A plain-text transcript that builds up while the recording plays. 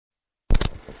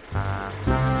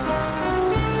Hello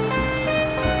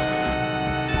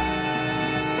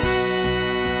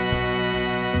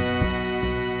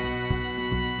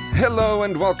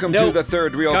and welcome to the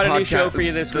Third Reel Podcast. Got a new show for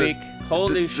you this week. Whole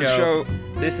new show.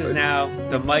 This is now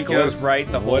the Michael was right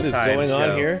the whole time. What is going show.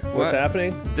 on here? What's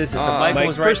happening? This is the Michael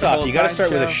was right first the off, whole you got to time start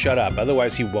show. with a shut up,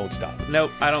 otherwise he won't stop.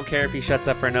 Nope, I don't care if he shuts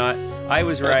up or not. I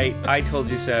was right. I told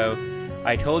you so.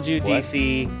 I told you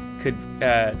DC could.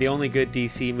 The only good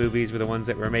DC movies were the ones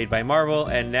that were made by Marvel,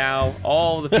 and now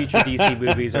all the future DC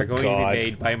movies are going to be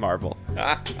made by Marvel.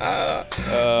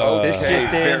 This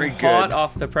just in, hot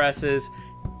off the presses.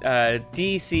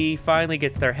 DC finally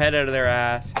gets their head out of their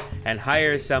ass and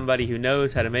hires somebody who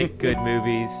knows how to make good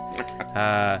movies.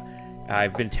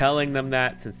 I've been telling them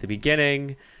that since the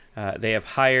beginning. They have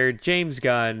hired James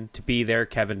Gunn to be their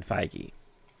Kevin Feige.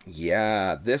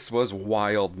 Yeah, this was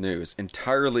wild news.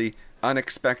 Entirely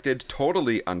unexpected,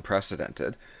 totally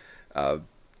unprecedented.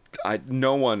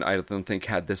 No one, I don't think,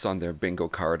 had this on their bingo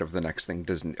card of the next thing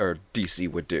Disney or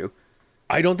DC would do.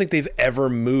 I don't think they've ever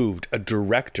moved a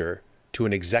director to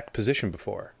an exec position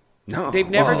before. No, They've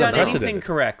never done anything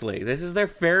correctly. This is their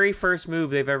very first move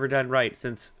they've ever done right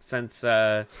since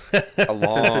the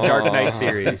Dark Knight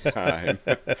series.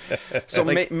 So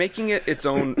making it its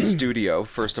own studio,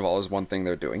 first of all, is one thing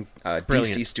they're doing.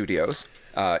 DC Studios,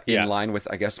 in line with,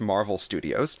 I guess, Marvel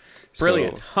Studios.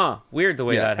 Brilliant, Weird the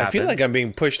way that happened. I feel like I'm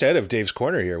being pushed out of Dave's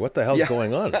Corner here. What the hell's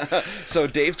going on? So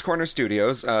Dave's Corner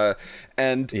Studios,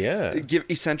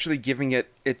 essentially giving it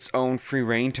its own free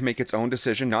reign to make its own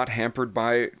decision, not hampered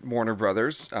by Warner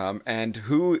Brothers. And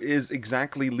who is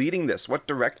exactly leading this? What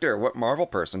director, what Marvel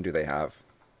person do they have?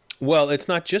 Well, it's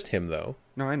not just him, though.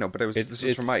 No, I know, but this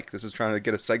was for Mike. This is trying to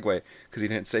get a segue because he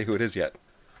didn't say who it is yet.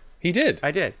 He did.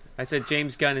 I did. I said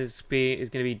James Gunn is going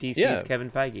to be DC's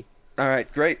Kevin Feige. All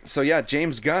right, great. So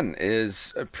James Gunn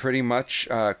is pretty much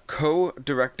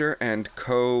co-director and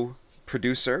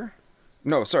co-producer.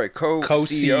 No, sorry,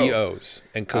 co-CEOs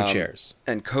and co-chairs.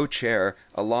 And co-chair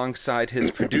alongside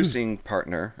his producing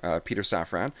partner, Peter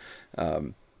Safran.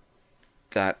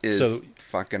 That is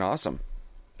fucking awesome.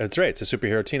 That's right. It's a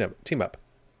superhero team up.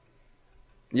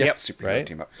 Yep, superhero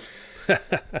team up.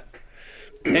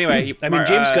 Anyway,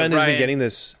 James Gunn has been getting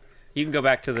this. You can go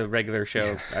back to the regular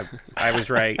show. I was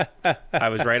right. I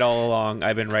was right all along.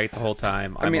 I've been right the whole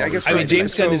time.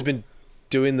 James Gunn has been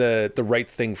doing the right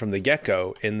thing from the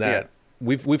get-go in that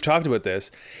we've talked about this.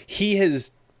 He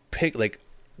has picked,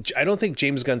 I don't think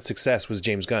James Gunn's success was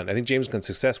James Gunn. I think James Gunn's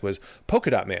success was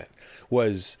Polka Dot Man,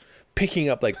 was picking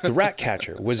up the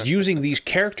Ratcatcher, was using these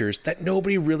characters that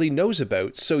nobody really knows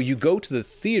about. So you go to the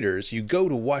theaters, you go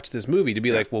to watch this movie to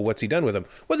be like, well, what's he done with them?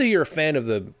 Whether you're a fan of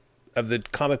the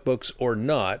comic books or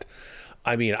not.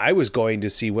 I mean, I was going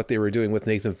to see what they were doing with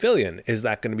Nathan Fillion. Is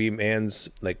that going to be man's,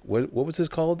 what was this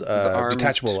called?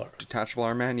 Detachable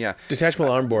arm man, yeah. Detachable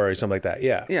arm bore or something like that,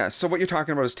 yeah. Yeah, so what you're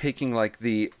talking about is taking,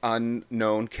 the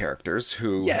unknown characters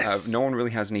who no one really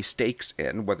has any stakes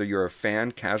in, whether you're a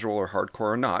fan, casual, or hardcore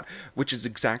or not, which is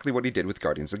exactly what he did with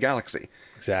Guardians of the Galaxy.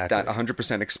 Exactly. That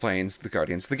 100% explains the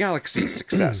Guardians of the Galaxy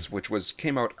success, which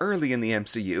came out early in the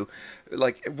MCU.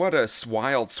 What a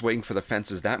wild swing for the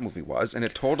fences that movie was, and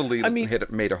it totally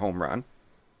made a home run.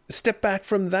 Step back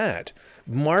from that.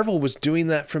 Marvel was doing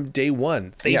that from day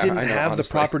one. They didn't have the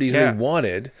properties they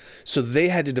wanted, so they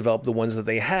had to develop the ones that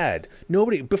they had.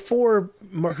 Nobody, before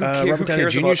Robert Downey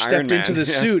Jr. stepped into the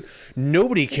suit,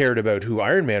 nobody cared about who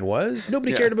Iron Man was.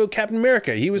 Nobody cared about Captain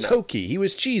America. He was hokey. He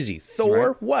was cheesy.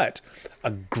 Thor, what?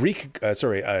 A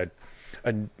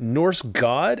Norse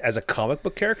god as a comic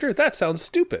book character? That sounds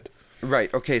stupid.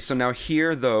 Right. Okay. So now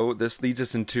here, though, this leads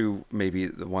us into maybe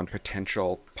the one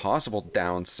potential possible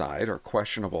downside or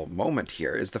questionable moment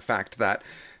here is the fact that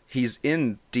he's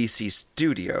in DC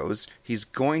Studios. He's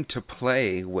going to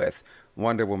play with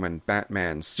Wonder Woman,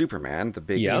 Batman, Superman, the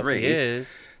big three. He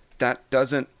is. That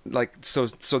doesn't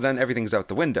so then everything's out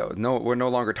the window. No, we're no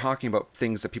longer talking about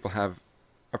things that people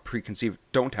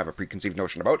don't have a preconceived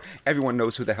notion about. Everyone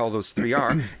knows who the hell those three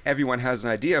are. Everyone has an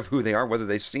idea of who they are, whether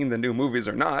they've seen the new movies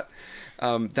or not.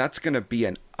 That's going to be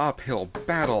an uphill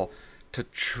battle to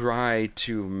try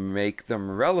to make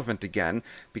them relevant again,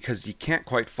 because you can't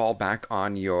quite fall back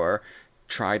on your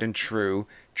tried and true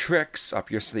tricks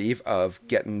up your sleeve of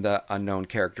getting the unknown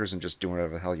characters and just doing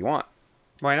whatever the hell you want.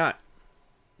 Why not?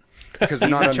 Because they're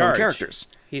not unknown characters.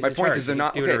 My point is they're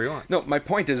not. No, my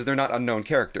point is they're not unknown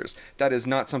characters. That is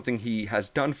not something he has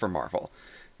done for Marvel.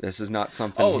 This is not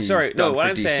something. What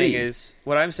I'm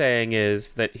saying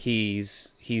is that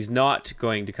he's not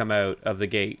going to come out of the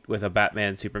gate with a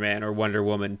Batman, Superman, or Wonder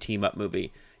Woman team up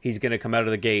movie. He's going to come out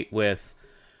of the gate with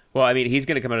Well, I mean, he's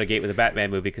going to come out of the gate with a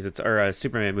Batman movie or a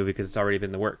Superman movie because it's already been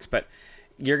in the works. But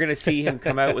you're going to see him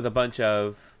come out with a bunch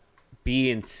of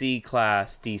B and C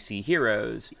class DC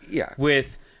heroes. Yeah.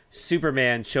 With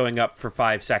Superman showing up for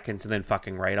 5 seconds and then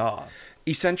fucking right off.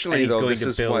 Essentially, though, this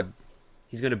is what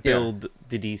he's going to build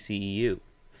the DCEU.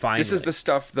 Finally. This is the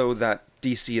stuff, though, that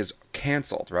DC has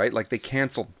canceled, right? Like, they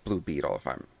canceled Blue Beetle, if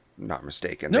I'm not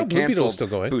mistaken. No, they Blue Beetle's canceled still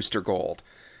going. Booster Gold.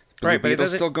 Blue Right, but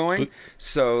Beetle's still going.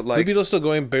 So, like, Blue Beetle's still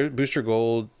going. Booster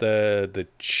Gold, the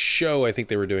show I think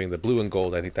they were doing, the Blue and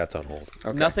Gold, I think that's on hold.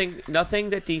 okay. Nothing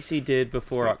that DC did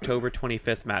before October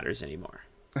 25th matters anymore.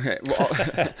 Okay, well,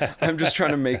 I'm just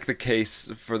trying to make the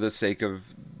case for the sake of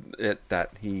it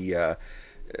that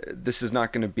this is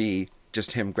not going to be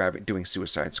just him doing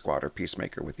Suicide Squad or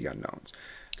Peacemaker with the unknowns.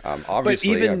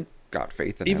 Obviously, I've got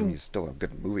faith in him. He's still a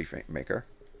good movie maker.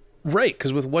 Right,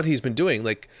 because with what he's been doing,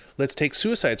 like, let's take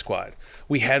Suicide Squad.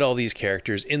 We had all these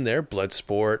characters in there,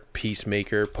 Bloodsport,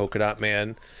 Peacemaker, Polka Dot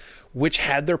Man, which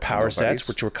had their power sets,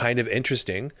 which were kind of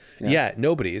interesting. Yeah,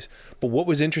 nobody's. But what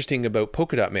was interesting about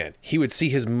Polka Dot Man? He would see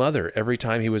his mother every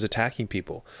time he was attacking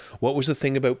people. What was the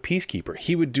thing about Peacekeeper?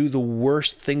 He would do the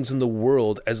worst things in the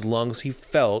world as long as he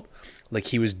felt like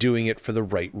he was doing it for the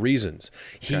right reasons.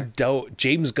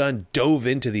 James Gunn dove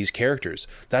into these characters.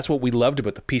 That's what we loved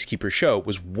about the Peacekeeper show,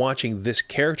 was watching this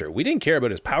character. We didn't care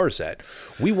about his power set.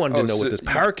 We wanted to know what this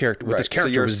character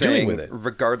was doing with it.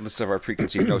 Regardless of our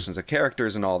preconceived notions of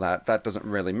characters and all that, that doesn't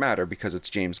really matter because it's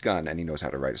James Gunn and he knows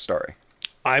how to write a story.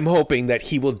 I'm hoping that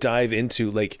he will dive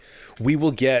into, like, we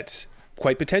will get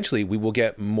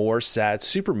more sad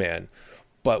Superman,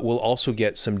 but we'll also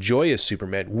get some joyous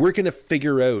Superman. We're going to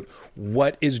figure out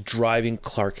what is driving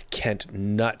Clark Kent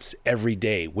nuts every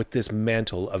day with this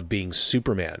mantle of being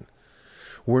Superman.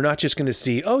 We're not just going to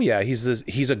see, oh yeah,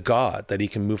 he's a god that he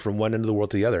can move from one end of the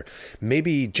world to the other.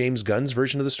 Maybe James Gunn's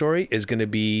version of the story is going to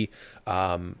be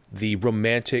the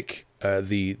romantic,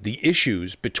 the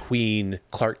issues between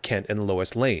Clark Kent and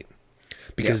Lois Lane,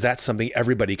 because that's something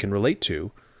everybody can relate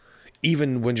to.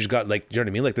 Even when you've got, like, you know what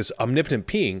I mean? Like this omnipotent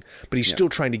being, but he's still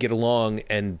trying to get along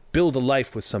and build a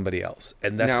life with somebody else.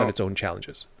 And that's got its own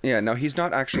challenges. Yeah, now he's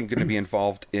not actually going to be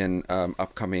involved in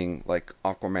upcoming, like,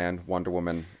 Aquaman, Wonder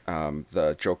Woman,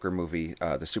 the Joker movie,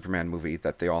 the Superman movie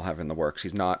that they all have in the works.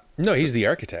 He's not... No, he's the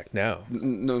architect now.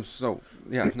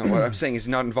 What I'm saying is he's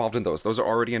not involved in those. Those are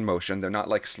already in motion. They're not,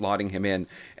 like, slotting him in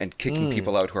and kicking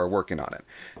people out who are working on it.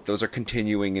 Those are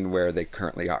continuing in where they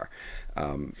currently are.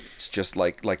 It's just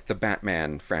like the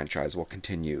Batman franchise will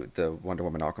continue, the Wonder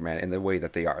Woman, Aquaman, in the way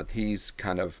that they are. He's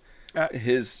kind of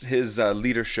his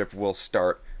leadership will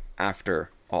start after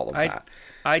all of that.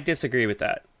 I disagree with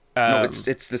that. No, it's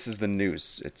this is the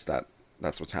news.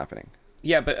 That's what's happening.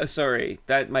 Yeah, but sorry,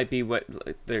 that might be what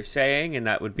they're saying, and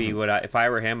that would be what if I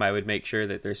were him, I would make sure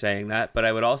that they're saying that. But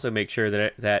I would also make sure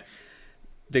that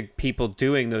the people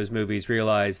doing those movies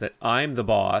realize that I'm the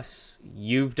boss.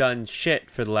 You've done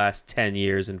shit for the last 10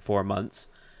 years and 4 months.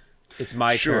 It's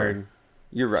my turn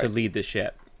to lead the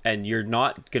ship. And you're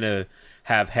not going to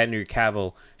have Henry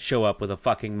Cavill show up with a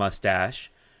fucking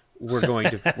mustache. We're going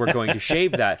to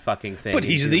shave that fucking thing. But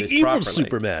he's the evil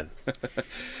Superman.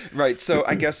 Right. So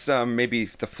I guess maybe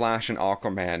the Flash and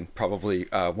Aquaman probably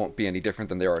won't be any different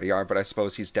than they already are. But I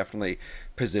suppose he's definitely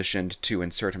positioned to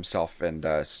insert himself and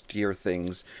steer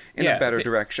things in a better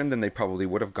direction than they probably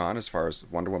would have gone as far as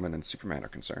Wonder Woman and Superman are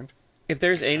concerned. If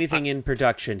there's anything in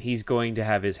production, he's going to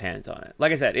have his hands on it.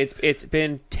 Like I said, it's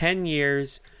been 10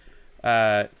 years,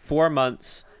 4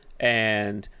 months,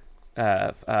 and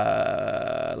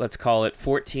let's call it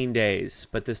 14 days,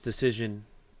 but this decision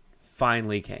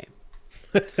finally came.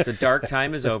 The dark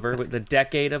time is over. The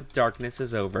decade of darkness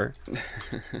is over,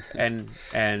 and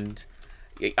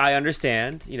I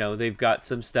understand. They've got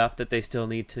some stuff that they still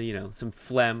need to, some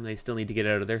phlegm they still need to get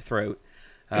out of their throat.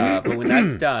 But when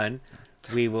that's done,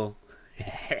 we will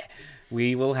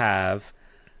have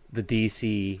the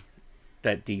DC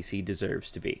that DC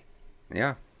deserves to be.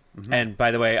 Yeah. Mm-hmm. And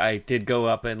by the way, I did go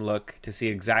up and look to see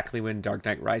exactly when Dark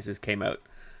Knight Rises came out,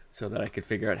 so that I could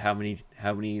figure out how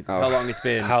long it's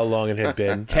been. How long it had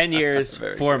been. 10 years,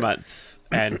 4 months,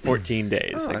 and 14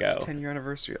 days ago. That's the 10-year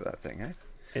anniversary of that thing, eh?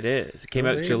 It is. It came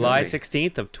out July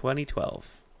 16th of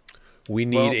 2012. We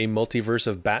need a multiverse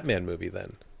of Batman movie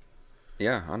then.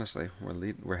 Yeah, honestly,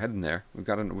 we're heading there. We've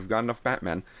got enough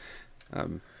Batman.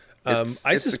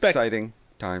 I suspect exciting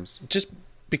times. Just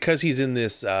because he's in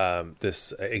this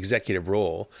this executive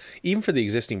role, even for the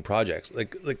existing projects,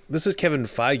 like this is Kevin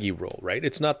Feige role, right?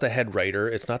 It's not the head writer,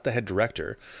 it's not the head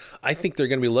director. I think they're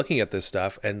going to be looking at this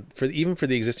stuff, and even for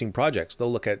the existing projects,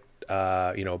 they'll look at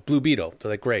Blue Beetle.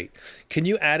 They're like, great, can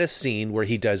you add a scene where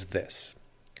he does this?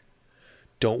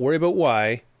 Don't worry about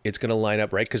why. It's going to line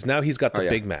up right because now he's got the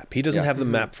big map. He doesn't have the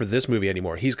map for this movie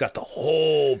anymore. He's got the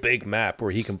whole big map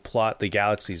where he can plot the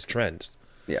galaxy's trends.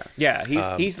 Yeah.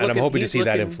 He's and looking, I'm hoping to see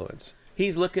looking, that influence.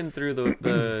 He's looking through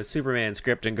the Superman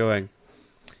script and going,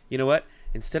 you know what?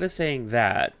 Instead of saying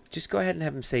that, just go ahead and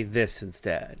have him say this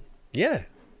instead. Yeah.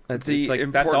 It's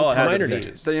like, that's all it has to be.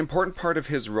 The important part of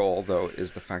his role, though,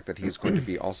 is the fact that he's going to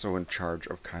be also in charge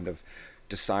of kind of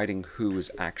deciding who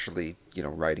is actually,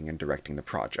 writing and directing the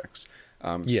projects.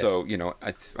 Yes. So,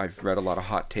 I've read a lot of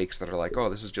hot takes that are like, oh,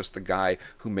 this is just the guy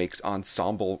who makes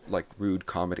ensemble, like, rude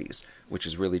comedies, which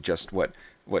is really just what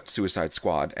Suicide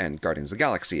Squad and Guardians of the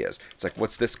Galaxy is. It's like,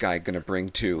 what's this guy going to bring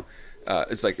to...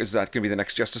 it's like, is that going to be the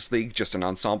next Justice League, just an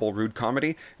ensemble rude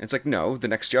comedy? And it's like, no, the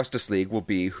next Justice League will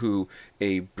be who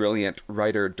a brilliant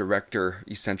writer-director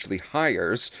essentially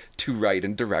hires to write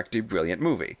and direct a brilliant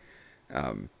movie.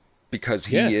 Because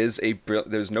he is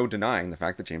there's no denying the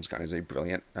fact that James Gunn is a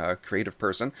brilliant creative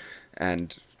person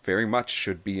and very much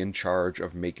should be in charge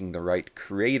of making the right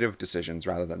creative decisions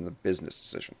rather than the business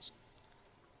decisions.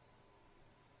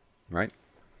 Right?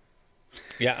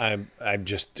 Yeah, I'm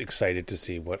just excited to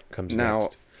see what comes now,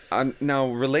 next. Now,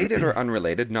 related or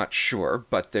unrelated, not sure,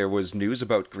 but there was news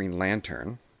about Green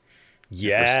Lantern.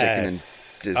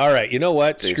 Yes. All right, you know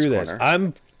what? Dave's Screw this. Corner.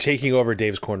 I'm taking over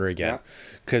Dave's Corner again.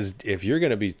 Because if you're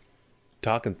going to be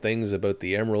talking things about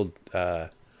the Emerald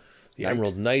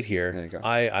Knight here, There you go.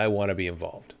 I want to be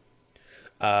involved.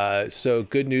 So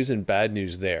good news and bad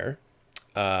news there.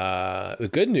 The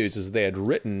good news is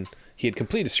he had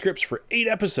completed scripts for 8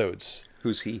 episodes.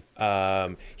 Who's he?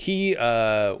 He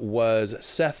was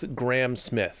Seth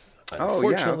Grahame-Smith.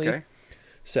 Unfortunately, okay.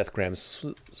 Seth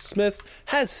Grahame-Smith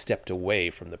has stepped away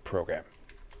from the program,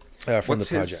 from the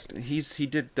project. He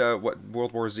did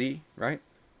World War Z, right?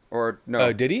 Or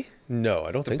no? Did he? No,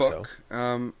 I don't think book.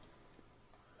 so.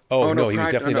 No, no, he was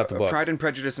definitely not the book. Pride and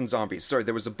Prejudice and Zombies. Sorry,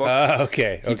 there was a book.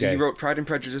 Okay. He wrote Pride and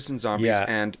Prejudice and Zombies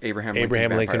and Abraham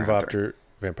Lincoln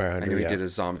Vampire Hunter. And he did a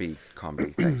zombie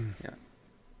comedy thing. Yeah.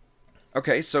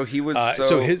 Okay, so he was.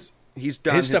 His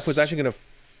stuff was actually going to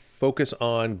focus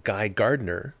on Guy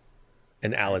Gardner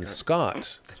and Alan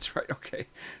Scott. That's right. Okay,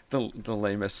 the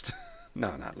lamest.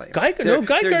 No, not lame. Guy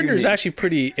Gardner is actually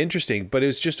pretty interesting, but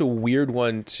it's just a weird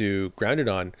one to ground it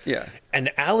on. Yeah.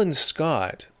 And Alan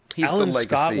Scott. Alan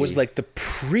Scott was like the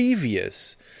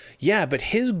previous. Yeah, but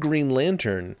his Green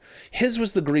Lantern,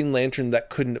 was the Green Lantern that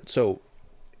couldn't. So,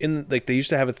 they used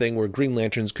to have a thing where Green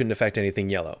Lanterns couldn't affect anything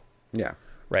yellow. Yeah.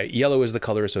 Right. Yellow is the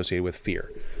color associated with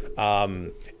fear,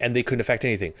 and they couldn't affect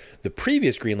anything. The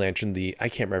previous Green Lantern, I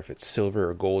can't remember if it's silver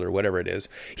or gold or whatever it is,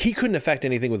 he couldn't affect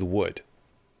anything with wood.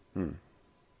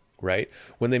 Right.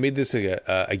 When they made this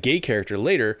a gay character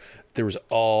later, there was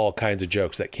all kinds of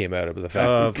jokes that came out of the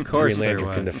fact that Green Lantern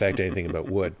couldn't affect anything about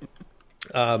wood.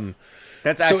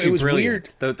 That's actually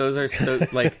brilliant. Weird. Those are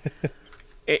like,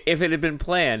 if it had been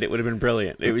planned, it would have been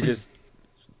brilliant. It was just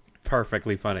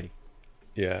perfectly funny.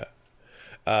 Yeah.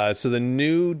 So the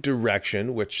new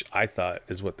direction, which I thought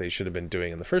is what they should have been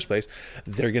doing in the first place,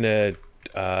 the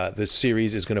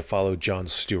series is gonna follow Jon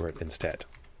Stewart instead.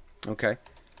 Okay.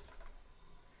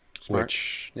 Smart.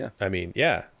 Which, yeah. I mean,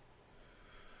 yeah.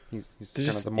 He's kind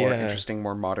of the more interesting,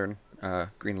 more modern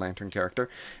Green Lantern character.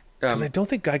 Because I don't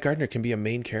think Guy Gardner can be a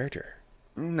main character.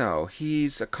 No,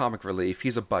 he's a comic relief.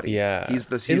 He's a buddy. Yeah.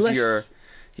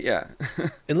 Yeah.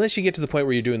 Unless you get to the point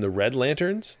where you're doing the Red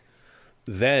Lanterns,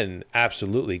 then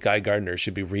absolutely Guy Gardner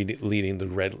should be leading the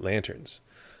Red Lanterns.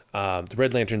 The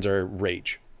Red Lanterns are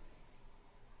Rage.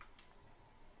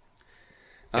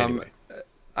 Anyway.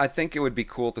 I think it would be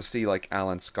cool to see like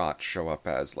Alan Scott show up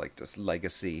as like this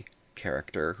legacy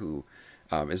character who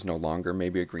is no longer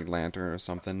maybe a Green Lantern or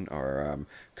something, or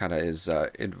kind of is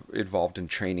involved in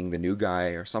training the new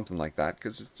guy or something like that,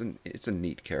 because it's a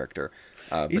neat character.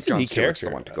 He's but Jon a neat Stewart's character.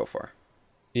 The one to go for.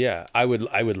 Yeah, I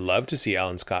would love to see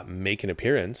Alan Scott make an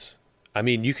appearance. I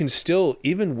mean, you can still,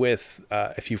 even with,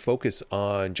 if you focus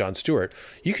on Jon Stewart,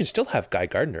 you can still have Guy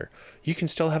Gardner. You can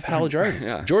still have Hal Jordan.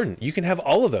 Yeah. Jordan. You can have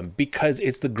all of them because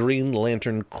it's the Green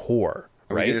Lantern core,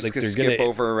 right? Are we gonna skip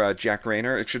over Jack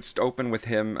Rayner? It should open with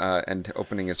him and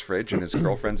opening his fridge and his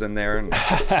girlfriend's in there. And...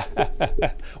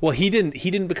 Well, he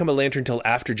didn't become a Lantern until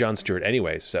after Jon Stewart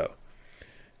anyway, so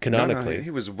canonically. No,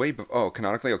 he was way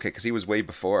canonically, okay, because he was way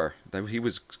before. He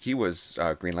was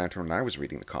Green Lantern when I was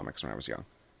reading the comics when I was young.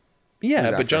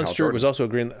 Yeah, but Jon Stewart was also a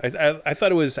Green... I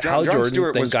thought it was Hal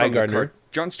Jordan, then Guy Gardner.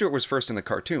 Jon Stewart was first in the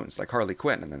cartoons, like Harley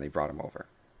Quinn, and then they brought him over.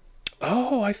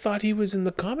 Oh, I thought he was in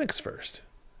the comics first.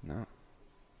 No.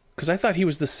 Because I thought he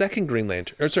was the second Green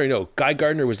Lantern. Or sorry, no, Guy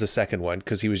Gardner was the second one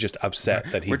because he was just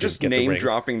upset that he We're didn't just get the name ring.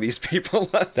 dropping these people.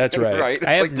 Left That's and right. Right? It's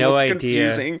I have like the no most idea.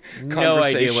 confusing No idea what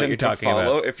conversation you're to talking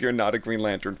follow about. if you're not a Green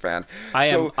Lantern fan. I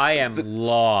am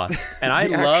lost, and I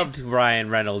loved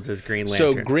Ryan Reynolds as Green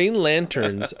Lantern. So Green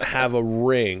Lanterns have a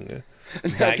ring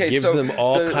that gives so them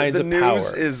all kinds of power. The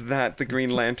news is that the Green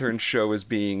Lantern show is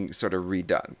being sort of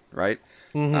redone, right?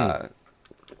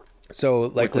 So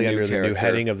likely the new under the new character.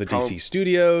 heading of the DC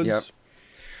Studios. Yep.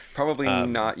 Probably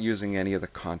not using any of the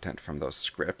content from those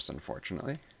scripts,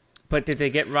 unfortunately. But did they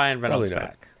get Ryan Reynolds Probably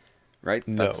not. back? Right?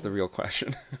 No. That's the real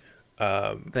question.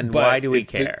 Then But why do we it-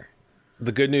 care?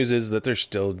 The good news is that they're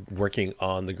still working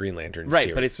on the Green Lantern Right,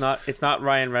 series. but it's not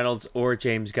Ryan Reynolds or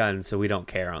James Gunn, so we don't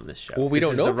care on this show. Well, we this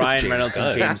don't is know the if it's Ryan James Reynolds Gunn.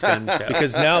 and James Gunn show.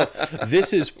 Because now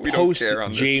this is don't post care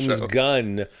on this James show.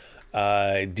 Gunn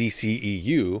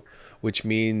DCEU, which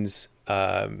means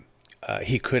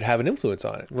he could have an influence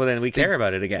on it. Well, then we care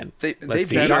about it again. Let's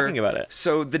keep better- talking about it.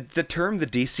 So the term the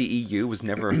DCEU was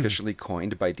never officially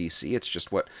coined by DC. It's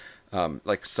just what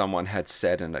like someone had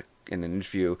said in an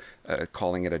interview,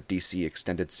 calling it a DC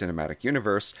Extended Cinematic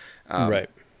Universe. Right.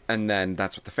 And then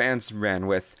that's what the fans ran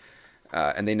with.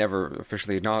 And they never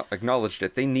officially acknowledged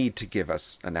it. They need to give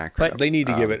us an acronym. But They need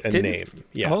to give it a Didn't- name.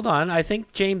 Yeah. Hold on, I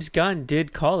think James Gunn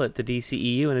did call it the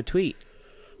DCEU in a tweet.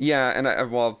 Yeah, and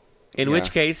In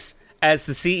which case, as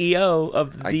the CEO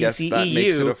of the I guess DCEU, that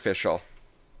makes it official.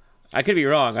 I could be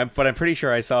wrong, but I'm pretty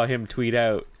sure I saw him tweet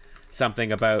out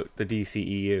something about the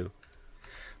DCEU.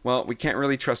 Well, we can't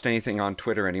really trust anything on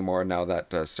Twitter anymore now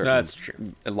that certain That's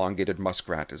true. elongated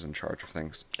muskrat is in charge of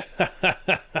things.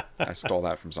 I stole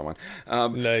that from someone.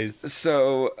 Nice.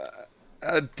 So,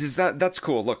 that's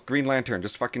cool. Look, Green Lantern,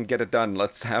 just fucking get it done.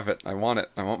 Let's have it. I want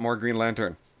it. I want more Green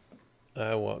Lantern.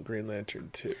 I want Green Lantern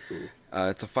too.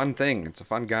 It's a fun thing. It's a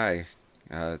fun guy.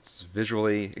 It's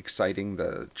visually exciting.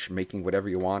 Making whatever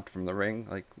you want from the ring.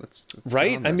 Like let's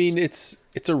Right? get on I this. mean,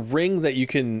 it's a ring that you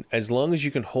can, as long as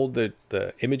you can hold the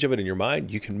image of it in your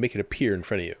mind, you can make it appear in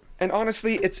front of you. And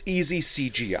honestly, it's easy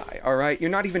CGI, all right? You're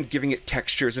not even giving it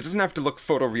textures. It doesn't have to look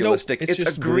photorealistic. Nope, it's it's a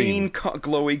just green,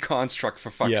 glowy construct,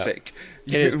 for fuck's Yeah. sake.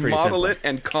 It is pretty model simple. it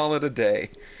and call it a day.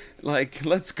 Like,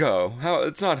 let's go.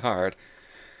 It's not hard.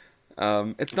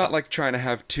 It's not like trying to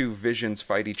have two visions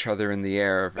fight each other in the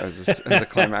air as a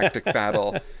climactic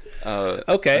battle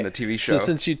Okay. in a TV show.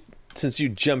 So since you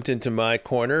jumped into my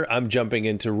corner, I'm jumping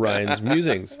into Ryan's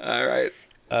musings. All right.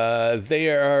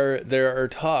 There are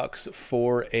talks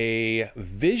for a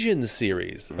Vision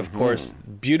series, of course,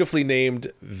 beautifully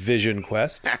named Vision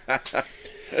Quest.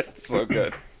 It's so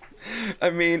good. I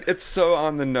mean, it's so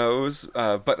on the nose,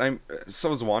 but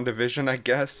so is WandaVision, I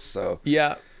guess. So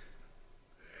Yeah.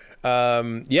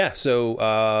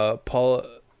 So Paul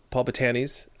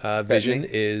Bettany's Vision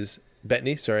is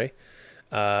Bettany, sorry.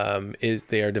 Is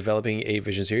they are developing a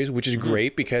Vision series, which is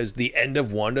great because the end of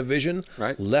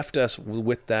WandaVision left us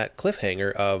with that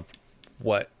cliffhanger of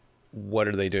what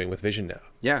are they doing with Vision now?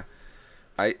 yeah,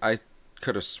 I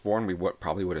could have sworn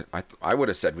probably would have. I would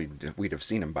have said we'd have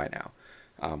seen him by now.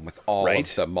 With all of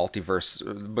the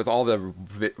multiverse, with all the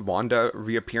Wanda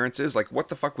reappearances, like what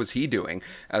the fuck was he doing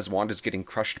as Wanda's getting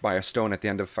crushed by a stone at the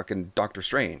end of fucking Doctor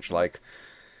Strange? Like,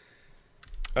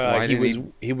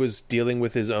 he was dealing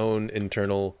with his own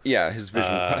internal his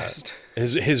Vision quest.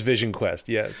 his Vision quest.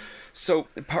 Yes. So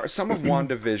some of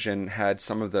WandaVision had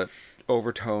some of the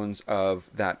overtones of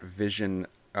that Vision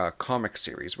comic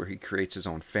series where he creates his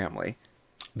own family.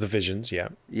 The Visions, yeah.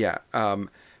 Yeah.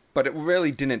 But it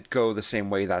really didn't go the same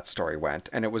way that story went,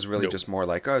 and it was really just more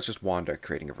like, it's just Wanda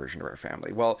creating a version of her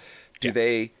family. Well, do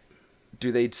they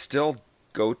still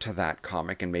go to that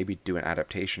comic and maybe do an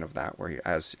adaptation of that, where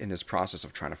as in his process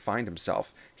of trying to find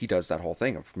himself, he does that whole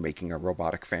thing of making a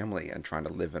robotic family and trying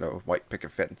to live in a white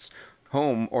picket fence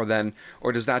home, or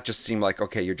does that just seem like,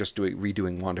 okay, you're just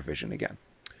redoing WandaVision again?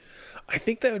 I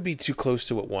think that would be too close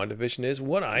to what WandaVision is.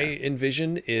 What I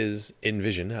envision is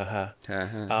haha.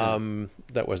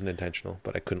 That wasn't intentional,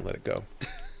 but I couldn't let it go.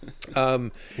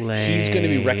 He's going to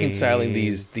be reconciling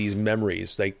these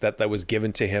memories like that was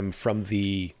given to him from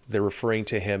they're referring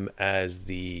to him as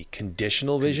the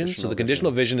conditional vision. So the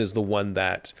conditional vision is the one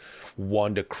that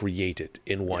Wanda created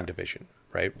in WandaVision,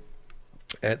 right?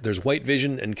 There's white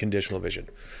vision and conditional vision.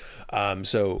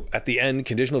 So at the end,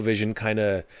 conditional vision kind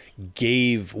of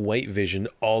gave white vision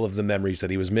all of the memories that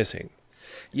he was missing.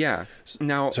 Yeah.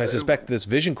 Now, so I suspect this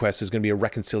Vision Quest is going to be a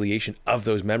reconciliation of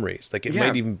those memories. Like it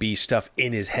might even be stuff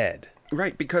in his head.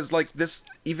 Right, because like this,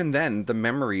 even then, the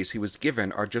memories he was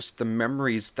given are just the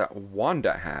memories that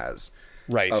Wanda has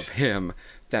of him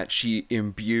that she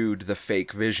imbued the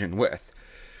fake Vision with.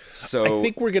 So I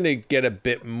think we're going to get a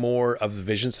bit more of the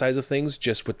Vision size of things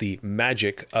just with the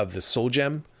magic of the Soul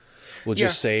Gem. We'll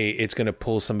just say it's going to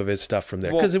pull some of his stuff from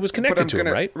there because it was connected to him,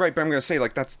 right? Right, but I'm going to say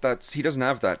like that's he doesn't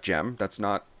have that gem. That's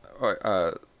not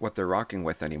what they're rocking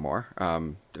with anymore.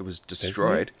 It was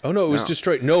destroyed. Oh no, it was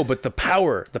destroyed. No, but the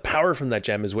power from that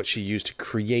gem is what she used to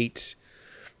create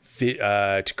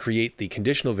the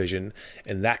conditional vision,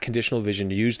 and that conditional vision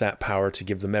used that power to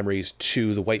give the memories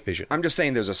to the White Vision. I'm just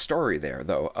saying there's a story there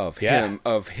though of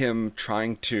him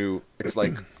trying to, it's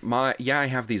like I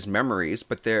have these memories,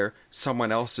 but they're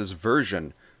someone else's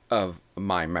version of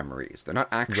my memories. They're not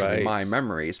actually my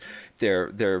memories.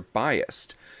 They're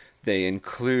biased. They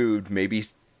include maybe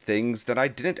things that I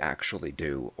didn't actually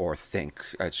do or think.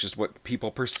 It's just what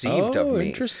people perceived of me.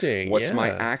 Interesting. What's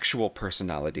my actual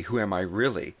personality? Who am I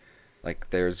really?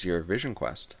 Like, there's your Vision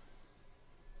Quest.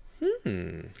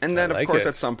 And then, of course,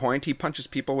 at some point, he punches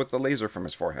people with the laser from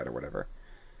his forehead or whatever.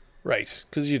 Right,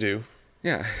 because you do.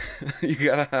 Yeah, you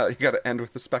gotta end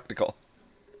with the spectacle.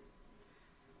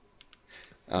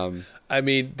 I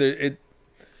mean,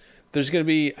 there's going to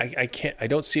be. I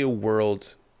don't see a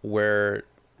world where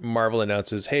Marvel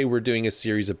announces, "Hey, we're doing a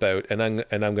series about," and I'm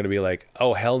going to be like,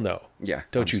 "Oh hell no! Yeah,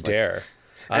 don't you dare!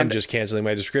 I'm just canceling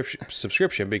my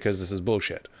subscription because this is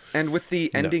bullshit." And with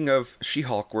the ending of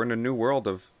She-Hulk, we're in a new world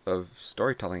of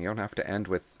storytelling. You don't have to end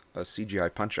with a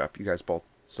CGI punch-up. You guys both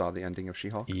saw the ending of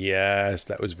She-Hulk? Yes,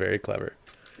 that was very clever.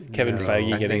 Kevin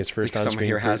Feige getting his first on-screen. Someone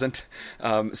here hasn't.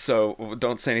 So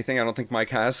don't say anything. I don't think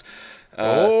Mike has.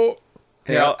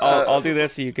 Yeah, I'll do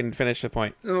this so you can finish the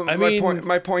point.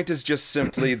 My point is just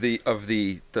simply the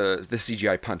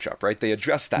CGI punch up, right? They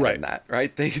address that in that,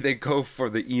 right? They go for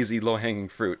the easy low hanging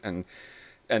fruit, and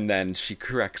then she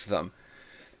corrects them,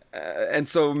 and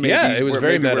so maybe it was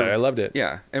very meta. I loved it.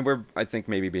 Yeah, and we're I think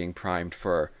maybe being primed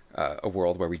for a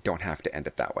world where we don't have to end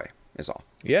it that way. Is all.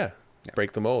 Yeah.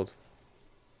 Break the mold.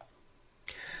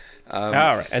 All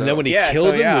right. And then when he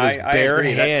killed him with his bare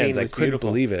hands, I couldn't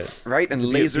believe it. Right, and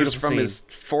lasers from his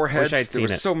forehead. There were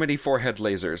so many forehead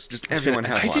lasers. Just everyone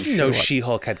had one. I didn't know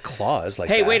She-Hulk had claws like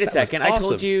that. Hey, wait a second. I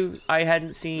told you I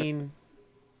hadn't seen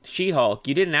She-Hulk.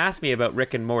 You didn't ask me about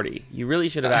Rick and Morty. You really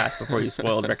should have asked before you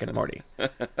spoiled Rick and Morty.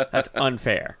 That's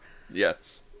unfair.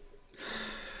 Yes.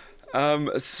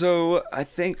 So I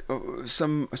think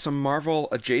some Marvel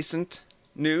adjacent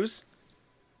news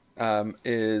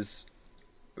is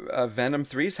Venom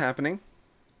 3 is happening.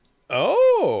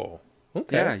 Oh,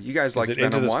 okay. Yeah, you guys like Venom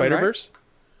Into the 1, Spider-Verse? Right?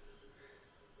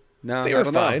 No, they were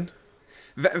fine.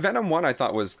 Venom 1 I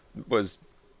thought was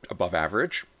above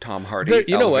average. Tom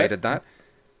Hardy elevated that.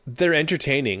 They're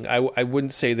entertaining. I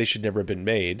wouldn't say they should never have been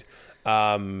made.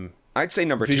 I'd say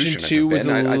number Vision 2 was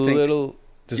a little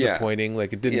disappointing.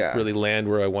 Like it didn't really land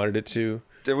where I wanted it to.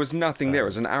 There was nothing there. It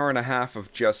was an hour and a half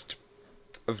of just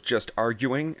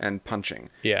arguing and punching.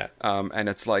 Yeah. And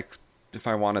it's like, if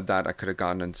I wanted that, I could have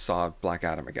gone and saw Black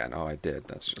Adam again. Oh, I did.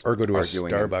 That's just or go to a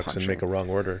Starbucks and make a wrong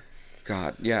order.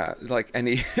 God, yeah, like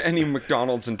any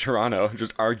McDonald's in Toronto,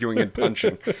 just arguing and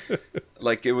punching.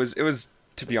 Like it was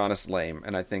to be honest lame,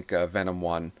 and I think Venom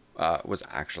 1 was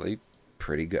actually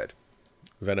pretty good.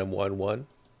 Venom 1-1.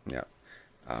 Yeah.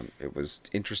 It was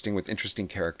interesting with interesting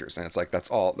characters, and it's like that's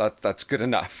all. That's good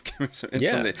enough.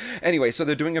 Something. Anyway, so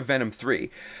they're doing a Venom 3.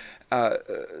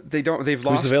 They've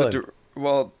lost the villain?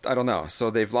 Well, I don't know. So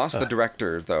they've lost the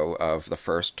director though of the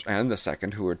first and the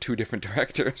second, who were two different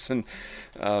directors, and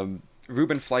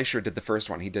Ruben Fleischer did the first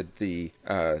one. He did the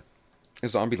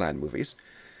Zombieland movies,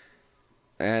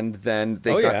 and then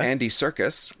they got Andy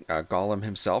Serkis, Gollum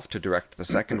himself, to direct the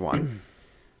second one.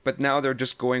 But now they're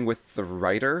just going with the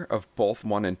writer of both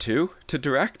 1 and 2 to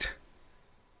direct.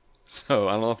 So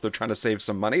I don't know if they're trying to save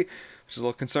some money, which is a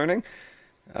little concerning.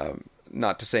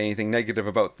 Not to say anything negative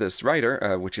about this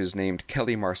writer, which is named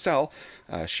Kelly Marcel.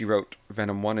 She wrote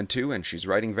Venom 1 and 2, and she's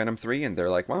writing Venom 3, and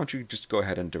they're like, why don't you just go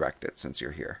ahead and direct it since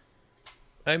you're here?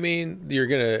 I mean, you're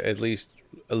going to at least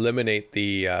eliminate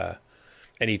the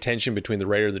any tension between the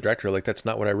writer and the director. Like, that's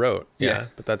not what I wrote. Yeah.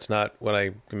 But that's not what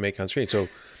I can make on screen. So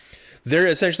they're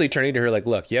essentially turning to her like,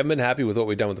 look, you haven't been happy with what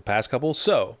we've done with the past couple,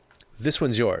 so this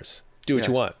one's yours. Do what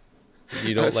you want.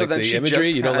 You don't like the imagery?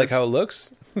 You don't like how it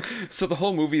looks? So the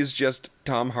whole movie is just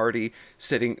Tom Hardy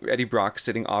Eddie Brock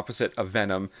sitting opposite a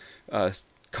Venom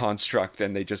construct,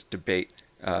 and they just debate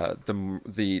the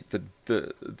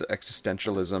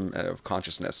existentialism of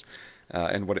consciousness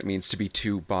and what it means to be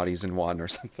two bodies in one or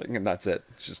something, and that's it.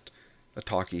 It's just a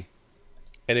talkie.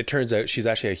 And it turns out she's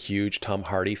actually a huge Tom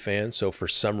Hardy fan, so for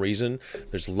some reason,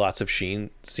 there's lots of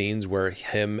scenes where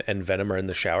him and Venom are in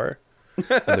the shower.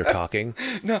 and they're talking.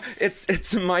 No,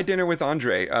 it's My Dinner with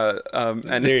Andre, and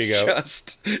There it's you go.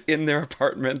 just in their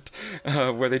apartment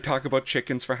where they talk about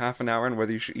chickens for half an hour and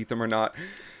whether you should eat them or not.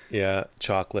 Yeah,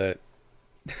 chocolate.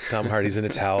 Tom Hardy's in a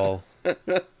towel.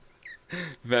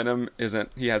 Venom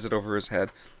isn't. He has it over his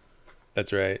head.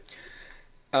 That's right.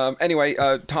 Anyway,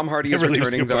 Tom Hardy is Never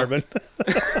leaves the returning,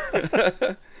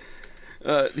 apartment.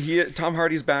 though. Tom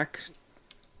Hardy's back.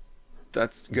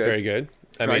 That's good. Very good.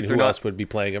 I Right, mean, they're who not- else would be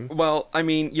playing him? Well, I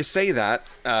mean, you say that,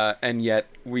 and yet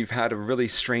we've had a really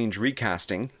strange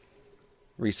recasting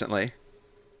recently.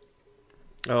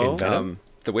 Oh, In Venom?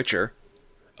 The Witcher.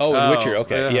 Oh, in Oh, Witcher.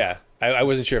 Okay, ugh. yeah. I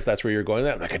wasn't sure if that's where you're going.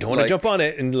 That like I don't want to Like, jump on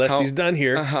it unless he's done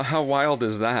here. How wild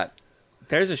is that?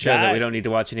 there's a show that That- we don't need to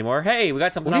watch anymore. Hey, we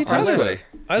got something What are you off our talking about? list.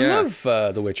 I Yeah.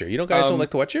 love The Witcher. You guys don't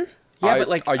like The Witcher? Yeah, I- but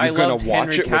like are you I gonna loved watch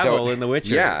Henry it without- Cavill in The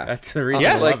Witcher. Yeah. That's the reason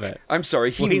Yeah. I Like, love it. I'm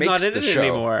sorry, he Well, he's makes not in the it show.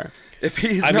 anymore. If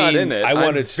he's I not mean, in it, I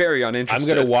wanted. I'm very uninterested.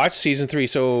 I'm going to watch season 3.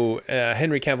 So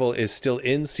Henry Cavill is still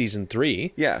in season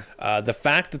 3. Yeah. The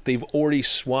fact that they've already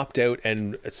swapped out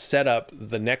and set up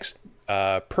the next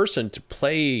person to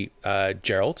play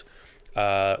Geralt,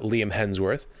 Liam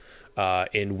Hemsworth,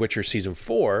 in Witcher season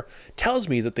 4, tells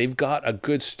me that they've got a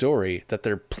good story that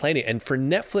they're planning. And for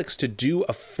Netflix to do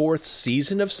a 4th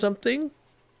season of something,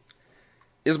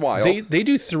 Is wild. they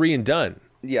do 3 and done.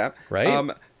 Yeah.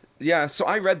 Right? Yeah, so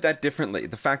I read that differently.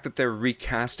 The fact that they're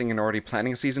recasting and already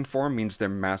planning a season 4 means they're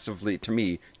massively, to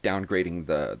me, downgrading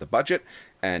the budget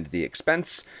and the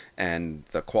expense and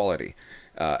the quality.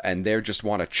 And they just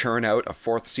want to churn out a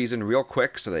 4th season real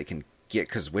quick so they can get,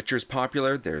 because Witcher's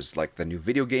popular. There's like the new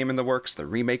video game in the works, the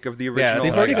remake of the original.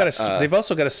 They've already got a. They've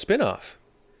also got a spin-off.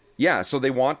 Yeah, so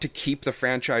they want to keep the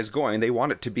franchise going. They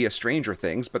want it to be a Stranger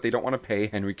Things, but they don't want to pay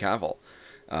Henry Cavill.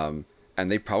 And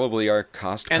they probably are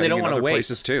cost And they cutting don't in wanna other wait.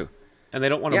 places too. And they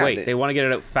don't want to Yeah, wait. They want to get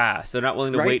it out fast. They're not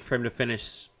willing to Right. wait for him to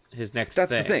finish his next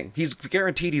That's thing. the thing. He's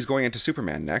guaranteed he's going into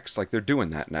Superman next. Like, they're doing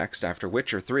that next after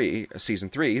Witcher 3, season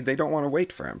 3. They don't want to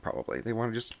wait for him, probably. They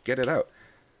want to just get it out.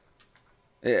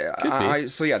 Yeah,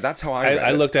 so yeah, that's how I read I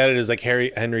it. looked at it as like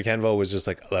Henry Cavill was just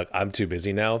like, look, I'm too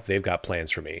busy now. They've got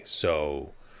plans for me,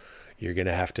 so you're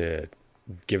gonna have to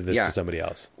give this Yeah. to somebody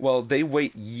else. Well, they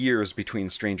wait years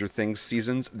between Stranger Things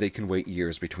seasons. They can wait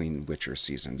years between Witcher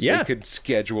seasons. Yeah. They could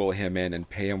schedule him in and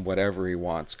pay him whatever he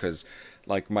wants because,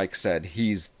 like Mike said,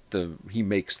 he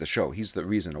makes the show. He's the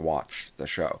reason to watch the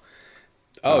show.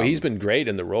 Oh, he's been great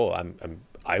in the role.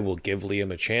 I will give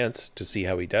Liam a chance to see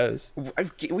how he does.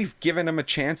 We've given him a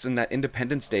chance in that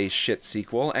Independence Day shit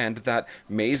sequel and that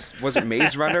Maze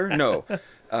Runner? No.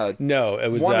 No, it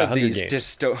was One of Hunger these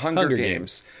Games. Hunger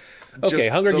Games. Okay, Just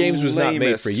Hunger the Games was not made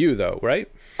lamest. for you though, right?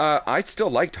 I still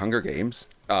liked Hunger Games.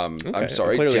 I'm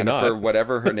sorry, clearly Jennifer, not.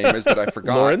 whatever her name is that I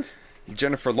forgot. Lawrence?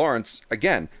 Jennifer Lawrence.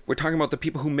 Again, we're talking about the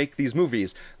people who make these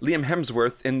movies. Liam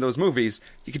Hemsworth in those movies,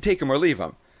 you can take him or leave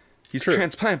him. He's True.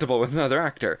 transplantable with another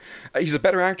actor. He's a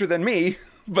better actor than me,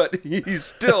 but he's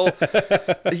still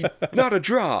not a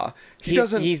draw.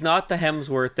 He's not the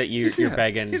Hemsworth that you're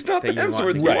begging. He's not the that you want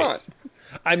Hemsworth to you get. want.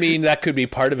 I mean, that could be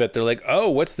part of it. They're like, oh,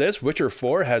 what's this? Witcher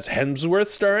 4 has Hemsworth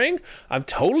starring? I'm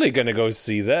totally going to go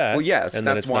see that. Well, yes, and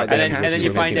then that's it's why not they the And then, Hemsworth and then you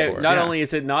we're find looking out for. not Yeah. only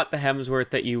is it not the Hemsworth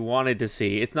that you wanted to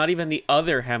see, it's not even the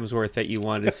other Hemsworth that you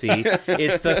wanted to see.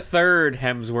 It's the third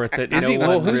Hemsworth that Is no he? one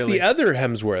Well, who's really. the other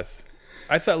Hemsworth?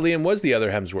 I thought Liam was the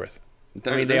other Hemsworth.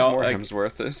 There, I mean, they there's all, more like-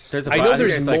 Hemsworths. There's a I bu- know think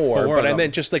there's like more, four but of I them.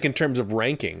 meant just like in terms of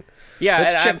ranking. Yeah,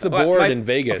 Let's and check the my- board in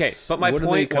Vegas. Okay, but my What are they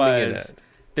point coming in was at?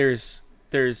 there's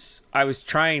I was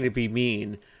trying to be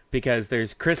mean because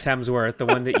there's Chris Hemsworth, the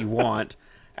one that you want,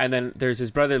 and then there's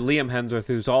his brother Liam Hemsworth,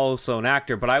 who's also an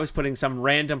actor. But I was putting some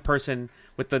random person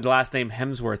with the last name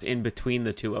Hemsworth in between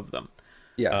the two of them.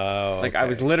 Yeah. Like I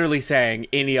was literally saying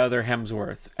any other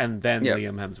Hemsworth and then Yeah.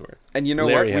 Liam Hemsworth. And you know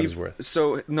Larry what? Hemsworth.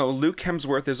 So, no, Luke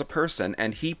Hemsworth is a person,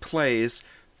 and he plays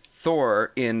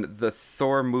Thor in the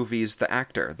Thor movies, the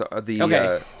actor.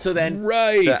 Okay, so then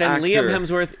Right. the then Liam actor.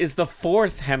 Hemsworth is the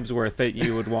fourth Hemsworth that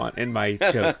you would want in my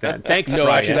joke. Then thanks. No,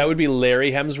 Brian. actually, that would be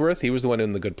Larry Hemsworth. He was the one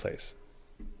in The Good Place.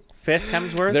 fifth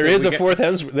Hemsworth. There If is we a get- fourth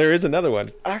Hemsworth. There is another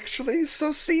one. Actually,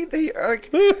 so see, they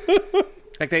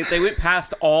Like they went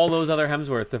past all those other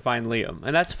Hemsworth to find Liam,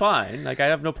 and that's fine. Like I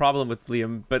have no problem with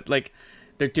Liam, but like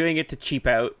they're doing it to cheap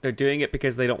out. They're doing it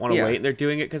because they don't want to Yeah. wait. And they're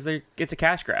doing it because it's a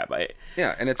cash grab.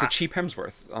 yeah, and it's a cheap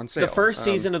Hemsworth on sale. The first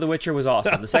season of The Witcher was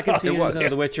awesome. The second season of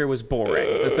The Witcher was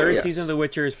boring. The third Yes. season of The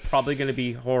Witcher is probably going to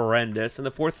be horrendous, and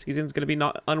the fourth season is going to be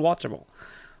not unwatchable.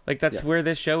 Like that's Yeah. where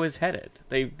this show is headed.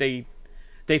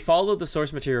 They followed the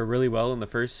source material really well in the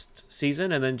first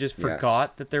season, and then just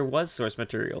forgot that there was source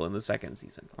material in the second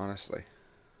season. honestly.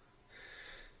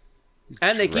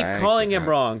 And they keep Dragged calling it him out.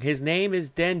 wrong. His name is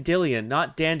Dandelion,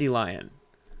 not Dandelion.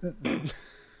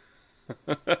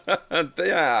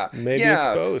 Yeah. Maybe yeah,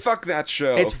 it's both. Fuck that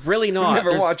show. It's really not. I'm never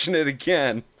There's- watching it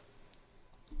again.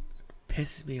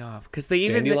 Pisses me off because they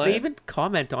even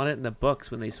comment on it in the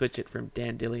books when they switch it from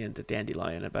Dandelion to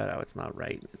Dandelion about how it's not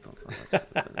right.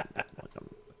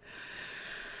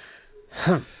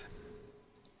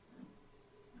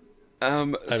 I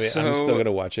mean, so, I'm still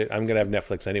gonna watch it. I'm gonna have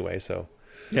Netflix anyway, so.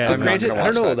 Yeah, I'm not Granted, gonna I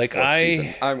don't watch know, that like, fourth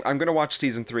season. I'm gonna watch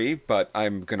season 3, but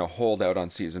I'm gonna hold out on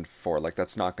season 4. Like,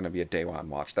 that's not gonna be a day one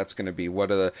watch. That's gonna be what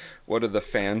do the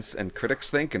fans and critics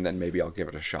think, and then maybe I'll give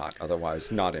it a shot.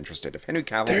 Otherwise, not interested. If Henry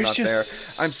Cavill's There's not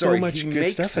just there, I'm so sorry. much he good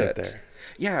makes stuff it. out there.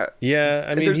 Yeah. Yeah,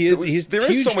 I mean, There's- he's there is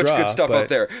huge so much draw, good stuff but- out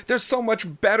there. There's so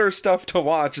much better stuff to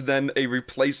watch than a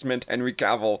replacement Henry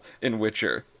Cavill in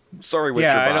Witcher. Sorry, Witcher.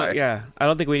 Bye. I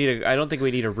don't think we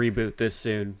need a reboot this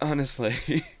soon.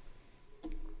 Honestly.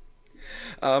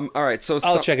 All right, so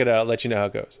I'll check it out. I'll let you know how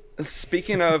it goes.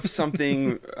 speaking of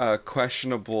something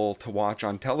questionable to watch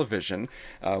on television,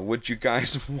 would you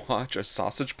guys watch a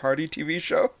Sausage Party TV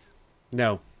show?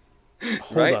 No.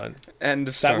 Hold on. And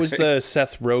That was the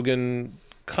Seth Rogen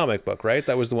comic book, right?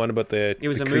 That was the one about the It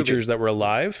was a creatures movie. that were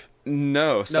alive?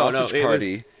 no Sausage it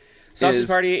Party. was- Sausage is-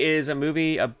 Party is a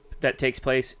movie that takes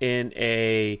place in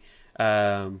a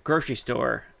grocery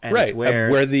store, and Right. it's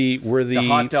where the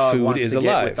hot dog food wants is to get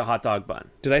alive. with the hot dog bun.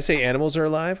 Did I say animals are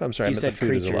alive? I'm sorry, You I meant the said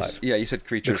food is creatures. alive. Yeah, you said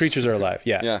creatures. The creatures are alive,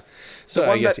 yeah. Yeah. So the I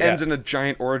one guess, that ends in a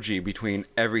giant orgy between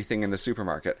everything in the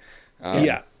supermarket.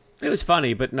 yeah. It was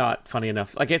funny, but not funny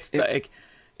enough. Like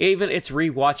even its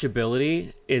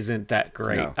rewatchability isn't that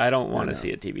great. No. I don't want to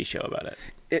see a TV show about it.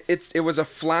 It was a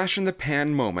flash in the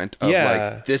pan moment of Yeah.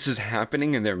 like, this is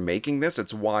happening and they're making this.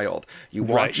 It's wild. You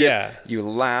watch Right, it, yeah. you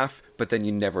laugh, but then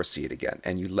you never see it again,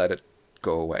 and you let it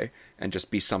go away and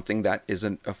just be something that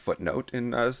isn't a footnote in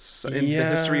the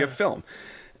history of film,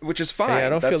 which is fine. Yeah, I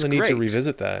don't feel That's the need to great.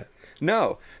 revisit that.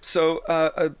 No. So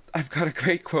I've got a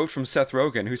great quote from Seth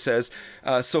Rogen who says,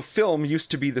 so film used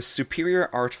to be the superior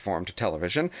art form to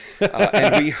television,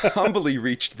 and we humbly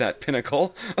reached that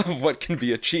pinnacle of what can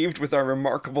be achieved with our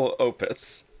remarkable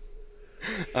opus.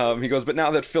 He goes, but now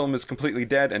that film is completely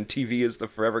dead and TV is the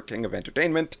forever king of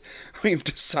entertainment, we've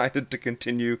decided to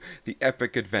continue the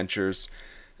epic adventures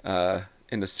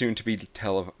in a soon-to-be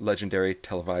legendary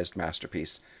televised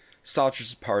masterpiece,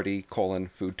 Sausage Party,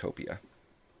 Foodtopia.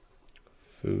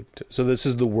 So this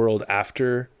is the world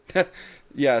after.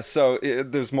 Yeah, so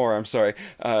there's more. I'm sorry.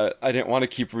 I didn't want to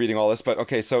keep reading all this, but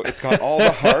okay, so it's got all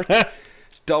the heart,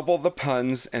 double the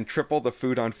puns, and triple the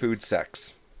food-on-food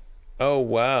sex. Oh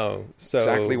wow! So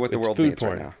Exactly what the it's world food needs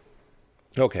porn. right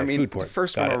now. Okay, I mean, food porn. the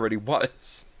first Got one it. already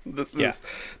was. This is Yeah.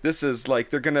 this is like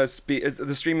they're gonna be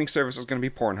the streaming service is gonna be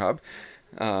Pornhub.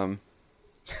 I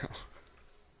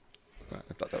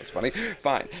thought that was funny.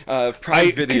 Fine. Prime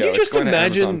could Video. you just it's going to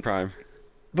imagine- Amazon Prime.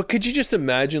 But could you just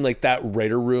imagine like that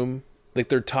writer room? Like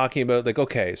they're talking about like,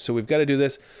 okay, so we've got to do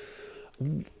this.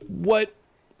 What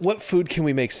food can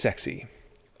we make sexy?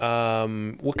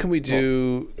 What can we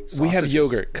do? We have sausages.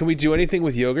 yogurt. Can we do anything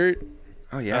with yogurt?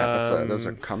 Oh yeah, those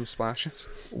are cum splashes.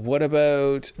 What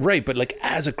about right? But like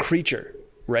as a creature,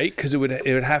 right? Because it would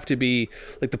have to be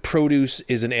like the produce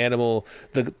is an animal.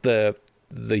 The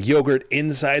yogurt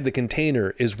inside the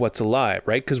container is what's alive,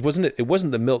 right? Because it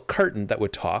wasn't the milk carton that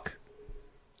would talk.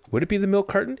 Would it be the milk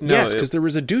carton? No, Yes, because there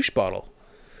was a douche bottle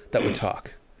that would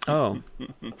talk. Oh,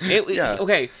 Yeah.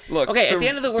 Okay. Look, okay. At the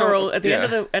end of the world, at the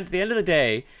end of the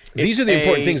day, These are the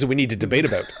important things that we need to debate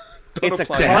about. It's a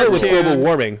apply To to hell with cartoon. global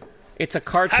warming. It's a How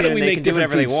cartoon. do we They make can do different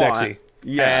whatever they food want. sexy?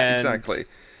 Yeah, And exactly.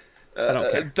 I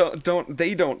don't care.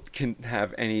 They don't can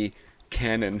have any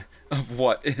canon of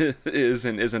what is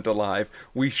and isn't alive.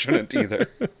 We shouldn't either.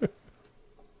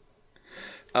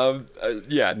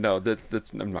 Yeah, no,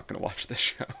 that's I'm not going to watch this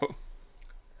show.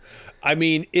 I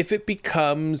mean, if it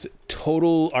becomes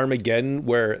total Armageddon,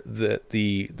 where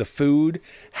the food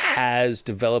has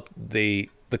developed the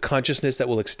consciousness that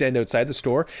will extend outside the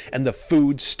store, and the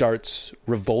food starts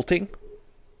revolting,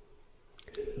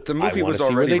 The I movie want was to see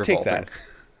where already they take revolting.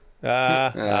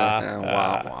 that.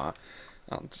 Wah, wah.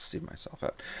 I'll just see myself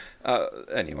out.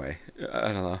 Anyway,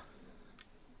 I don't know.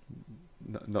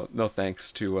 No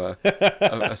thanks to a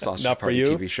Sausage Not for Party you?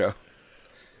 TV show.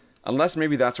 Unless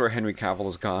maybe that's where Henry Cavill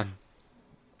is gone.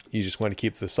 You just want to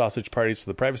keep the sausage parties to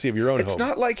the privacy of your own It's home.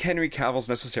 not like Henry Cavill's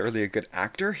necessarily a good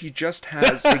actor. He just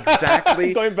has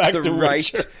exactly Going back the to right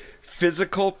Witcher.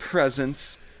 physical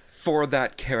presence for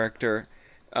that character.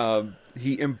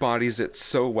 He embodies it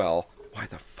so well. Why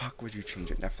the fuck would you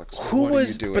change it, Netflix? Who What are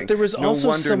was- you doing? but there was no also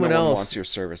wonder someone no one else. wants your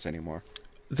service anymore.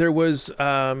 There was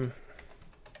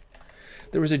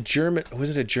There was a German. Was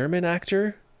it a German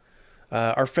actor?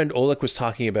 Our friend Oleg was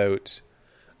talking about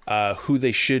who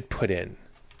they should put in.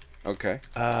 Okay.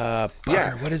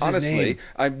 What is his name?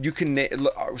 Honestly, you can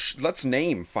let's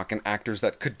name fucking actors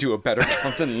that could do a better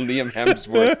job than Liam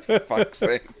Hemsworth. For fuck's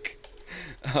sake.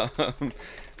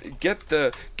 Get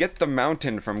the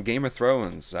Mountain from Game of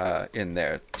Thrones in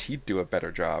there. He'd do a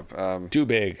better job. Too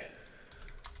big.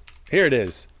 Here it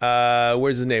is.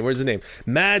 Where's his name?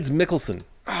 Mads Mikkelsen.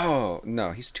 Oh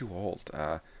no, he's too old.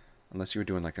 Unless you were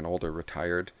doing like an older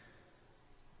retired.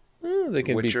 They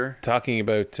can Witcher? be talking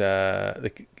about.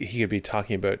 He could be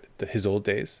talking about his old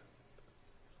days.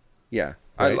 Yeah,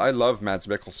 right? I love Mads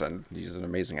Mikkelsen. He's an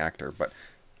amazing actor, but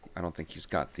I don't think he's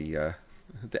got the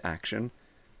action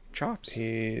chops.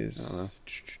 He's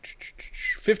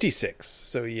 56.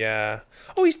 So yeah.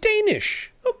 Oh, he's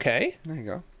Danish. Okay. There you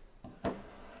go.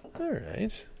 All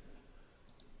right.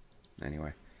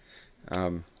 Anyway,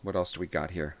 what else do we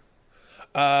got here?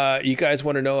 You guys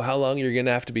want to know how long you're going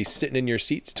to have to be sitting in your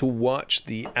seats to watch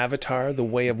the Avatar: The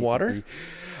Way of Water?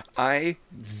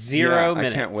 0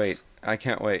 minutes. I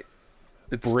can't wait.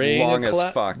 It's Bring long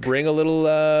as fuck. Bring a little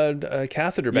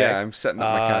catheter bag. Yeah, I'm setting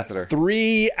up my catheter.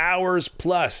 3 hours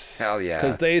plus. Hell yeah.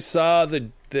 Because they saw the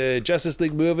Justice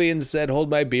League movie and said, hold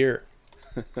my beer.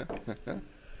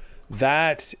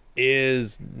 That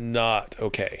is not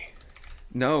okay.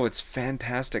 No, it's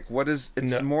fantastic.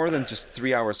 It's more than just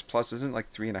 3 hours plus, isn't it?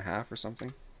 Like 3.5 or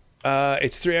something?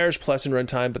 It's 3 hours plus in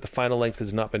runtime, but the final length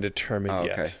has not been determined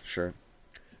yet. Okay, sure.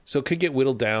 So it could get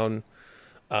whittled down.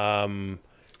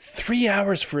 3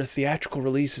 hours for a theatrical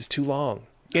release is too long.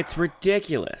 It's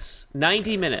ridiculous.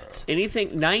 90 minutes.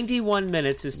 91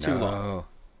 minutes is too long.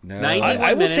 No.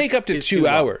 I will take up to 2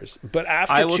 hours, but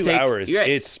after 2 hours, yes,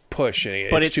 it's pushing.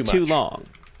 But it's too long.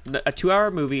 A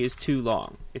 2-hour movie is too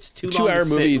long. It's too long. 2 hour to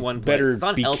sit movie in one place. better It's be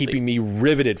unhealthy. keeping me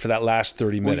riveted for that last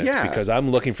 30 minutes because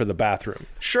I'm looking for the bathroom.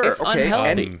 Sure, It's okay.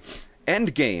 unhealthy.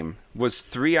 Endgame was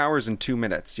 3 hours and 2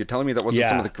 minutes. You're telling me that wasn't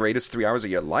some of the greatest 3 hours of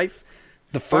your life?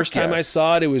 The first time I yes.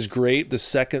 saw it, it was great.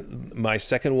 My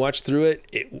second watch through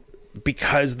it,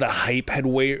 because the hype had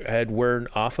worn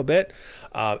off a bit,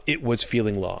 it was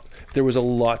feeling long. There was a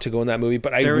lot to go in that movie,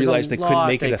 but I realized they couldn't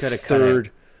make it a third.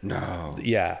 No.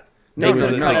 Yeah. They They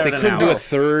couldn't do a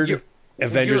third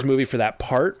Avengers you're- movie for that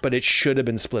part, but it should have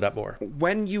been split up more.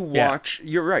 When you watch,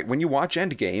 you're right. When you watch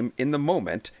Endgame in the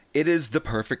moment, it is the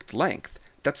perfect length.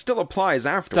 That still applies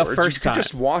afterwards. first you can time.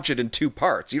 just watch it in 2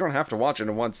 parts. You don't have to watch it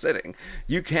in one sitting.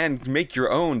 You can make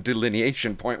your own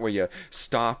delineation point where you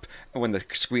stop when the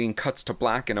screen cuts to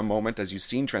black in a moment as you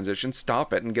scene transition.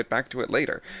 Stop it and get back to it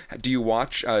later. Do you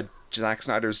watch Zack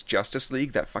Snyder's Justice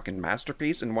League, that fucking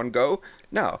masterpiece, in one go?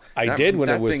 No, I did when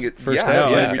it was first yeah,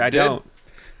 out. No, you I did. don't.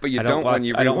 But you I don't when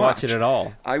you rewatch. I don't watch it at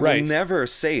all. I will Right. never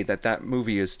say that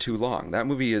movie is too long. That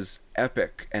movie is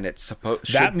epic, and it's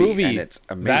supposed That movie, and it's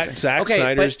amazing. that Zack Okay,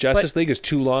 Snyder's but- Justice League is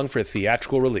too long for a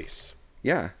theatrical release.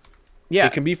 Yeah, Yeah.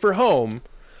 It can be for home,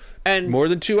 and more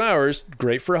than 2 hours,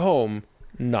 great for home,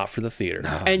 not for the theater.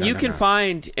 and you can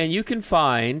find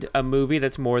a movie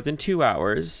that's more than 2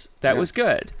 hours that was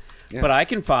good. Yeah. But I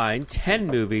can find 10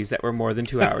 movies that were more than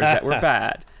 2 hours that were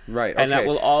bad. Right, And that okay.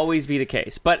 will always be the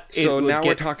case. But so now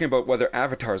we're talking about whether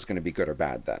Avatar is going to be good or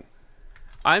bad. Then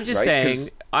I'm just right? saying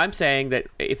 'Cause- I'm saying that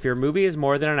if your movie is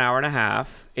more than an hour and a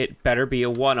half, it better be a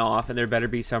one-off and there better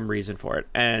be some reason for it.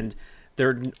 And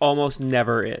there almost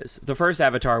never is. The first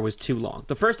Avatar was too long.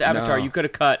 The first Avatar No. you could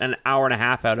have cut an hour and a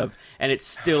half out of and it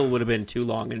still would have been too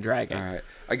long and dragging. all right.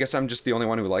 I guess I'm just the only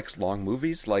one who likes long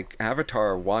movies. Like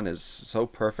Avatar 1 is so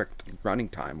perfect running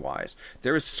time wise.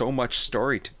 There is so much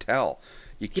story to tell.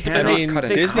 You I cannot mean, cut it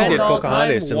they Disney spend did all the time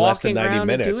Pocahontas in less than walking 90 around and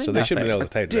minutes, doing so they should have been nothing.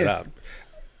 able to tighten it up.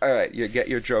 All right,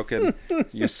 you're joking.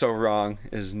 You're so wrong.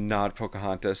 It is not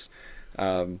Pocahontas.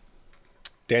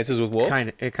 Dances with Wolves?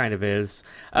 It kind of is.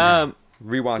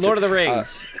 Rewatch Lord it. of the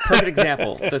Rings, perfect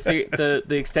example. The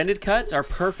extended cuts are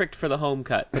perfect for the home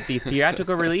cut, but the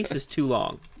theatrical release is too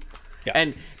long. Yeah.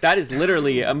 And that is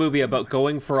literally a movie about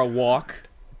going for a walk,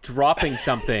 dropping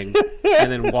something,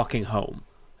 and then walking home.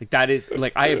 Like that is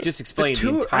like I have just explained the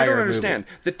entire I don't movie. understand.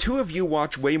 The two of you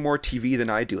watch way more TV than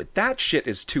I do. That shit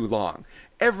is too long.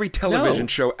 Every television No.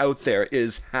 show out there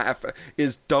is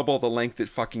double the length it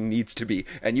fucking needs to be,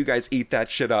 and you guys eat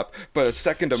that shit up. But a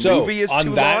second movie is on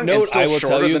too that long. note, and still I will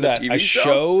shorter tell you than the that TV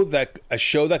a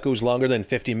show that goes longer than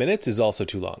 50 minutes is also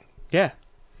too long. Yeah.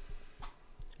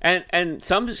 And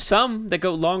some that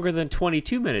go longer than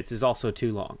 22 minutes is also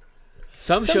too long.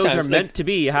 Some shows Sometimes are meant to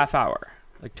be a half hour.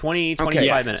 like 20,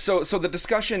 25 minutes. So the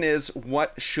discussion is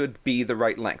what should be the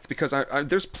right length, because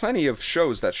there's plenty of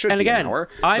shows that should be an hour.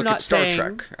 I'm Look not at Star saying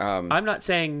Trek. I'm not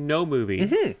saying no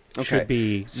movie should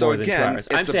be So more than 2 again, hours.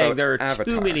 I'm it's saying about there are Avatar.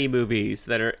 too many movies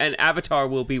that are, and Avatar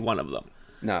will be one of them.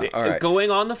 No, all right. Going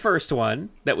on the first one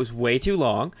that was way too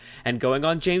long, and going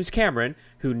on James Cameron,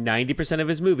 who 90% of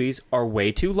his movies are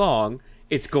way too long.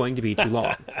 It's going to be too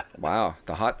long. Wow,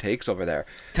 the hot takes over there.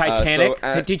 Titanic.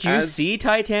 So Did you see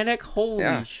Titanic?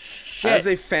 Holy shit! As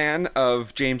a fan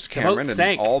of James Cameron and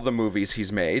sank. all the movies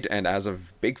he's made, and as a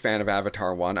big fan of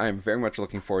Avatar 1, I am very much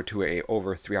looking forward to a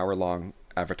over 3 hour long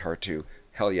Avatar 2.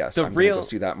 Hell yes, I'm going to go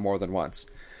see that more than once.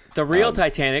 The real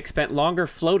Titanic spent longer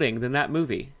floating than that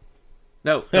movie.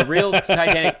 No, the real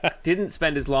Titanic didn't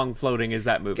spend as long floating as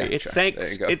that movie.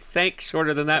 Gotcha. It sank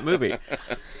shorter than that movie.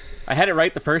 I had it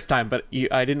right the first time, but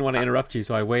I didn't want to interrupt you,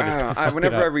 so I waited.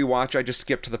 Whenever I rewatch, I just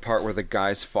skip to the part where the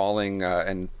guy's falling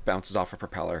and bounces off a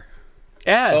propeller.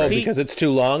 Yeah, because it's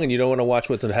too long and you don't want to watch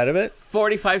what's ahead of it?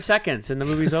 45 seconds and the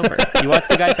movie's over. You watch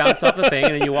the guy bounce off the thing,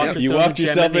 and then you watch You walked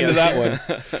yourself into that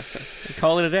one.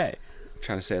 Call it a day.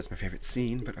 Trying to say it's my favorite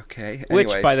scene, but okay. Which,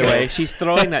 Anyway, by the way, she's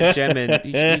throwing that gem in.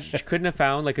 You couldn't have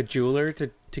found like a jeweler to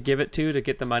give it to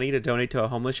get the money to donate to a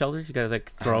homeless shelter. You got to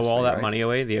like throw Honestly, all that right? money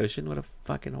away in the ocean. What a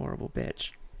fucking horrible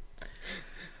bitch.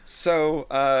 So,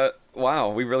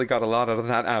 wow, we really got a lot out of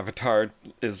that Avatar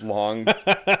is long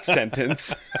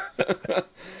sentence.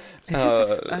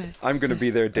 I'm going to be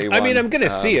there day one. I mean, I'm going to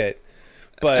see it,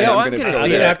 but I'm gonna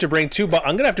see it. have to bring two. I'm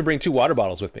going to have to bring 2 water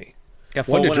bottles with me. A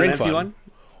full One to one, drink an empty from. one.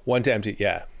 One to empty.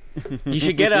 Yeah. You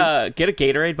should get a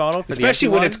Gatorade bottle, for Especially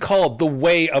the when empty it's one. called The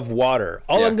Way of Water.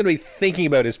 All Yeah. I'm going to be thinking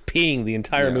about is peeing the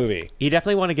entire movie. You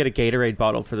definitely want to get a Gatorade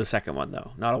bottle for the second one,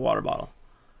 though, not a water bottle.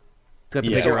 It's got the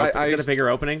Yeah. bigger, So it's got a bigger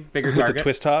opening, bigger With target. the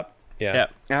twist top. Yeah.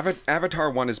 Yeah. Avatar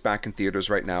 1 is back in theaters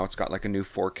right now. It's got like a new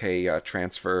 4K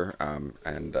transfer, and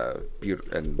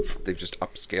they've just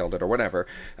upscaled it or whatever.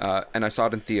 And I saw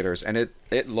it in theaters, and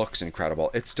it looks incredible.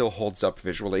 It still holds up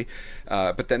visually.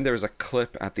 But then there's a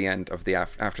clip at the end of the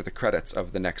after the credits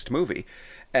of the next movie.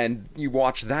 And you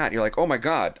watch that, you're like, oh my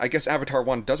god, I guess Avatar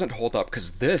 1 doesn't hold up because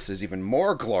this is even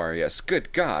more glorious.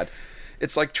 Good god.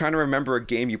 It's like trying to remember a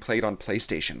game you played on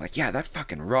PlayStation. Like, yeah, that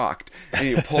fucking rocked. And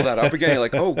you pull that up again, you're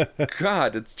like, oh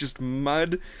god, it's just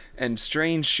mud and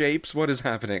strange shapes. What is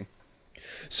happening?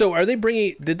 So did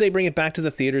they bring it back to the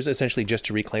theaters essentially just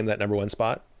to reclaim that number 1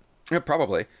 spot? Yeah,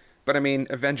 probably. But I mean,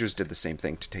 Avengers did the same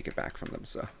thing to take it back from them,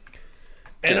 so.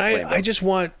 And Can't blame I them. just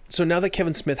want, so now that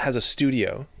Kevin Smith has a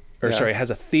studio, Yeah.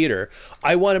 has a theater,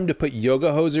 I want him to put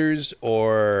Yoga Hosers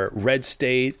or Red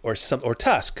State or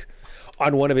Tusk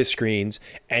on one of his screens,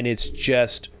 and it's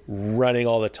just running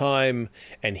all the time,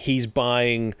 and he's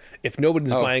buying, if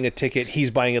nobody's buying a ticket,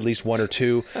 he's buying at least 1 or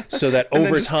 2, so that And then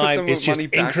over just put time them it's just money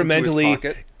back into his incrementally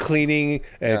pocket. cleaning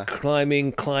and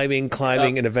climbing,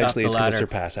 and eventually up it's the going to ladder.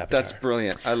 surpass Avatar. That's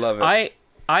brilliant. I love it.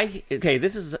 Okay,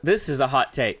 this is a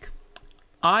hot take.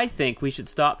 I think we should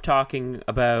stop talking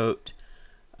about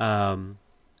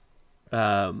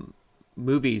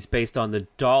movies based on the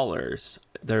dollars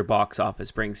their box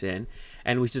office brings in,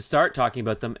 and we should start talking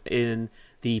about them in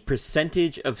the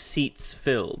percentage of seats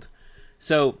filled.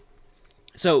 So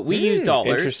we use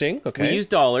dollars. Interesting. Okay. We use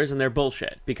dollars, and they're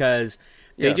bullshit because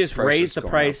they Yeah, just prices raise the going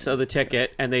price up. of the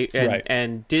ticket, and Right.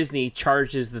 and Disney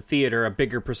charges the theater a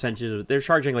bigger percentage. They're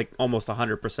charging like almost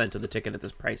 100% of the ticket at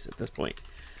this price at this point.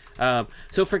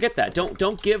 So forget that.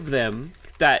 Don't give them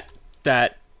that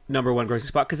number 1 grossing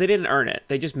spot because they didn't earn it.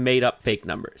 They just made up fake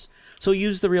numbers. So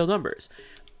use the real numbers.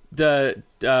 The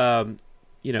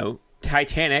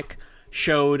Titanic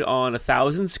showed on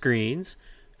 1,000 screens.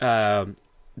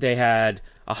 They had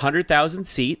 100,000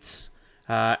 seats,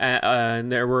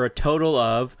 and there were a total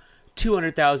of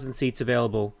 200,000 seats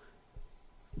available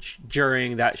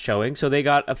during that showing. So they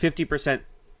got a 50%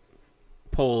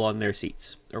 pull on their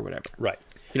seats or whatever. Right.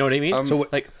 You know what I mean?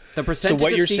 Like the percentage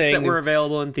what of you're seats saying- that were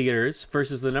available in theaters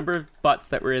versus the number of butts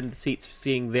that were in the seats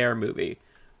seeing their movie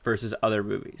versus other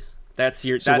movies. That's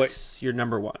your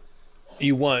number 1.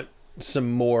 You want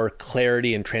some more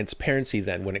clarity and transparency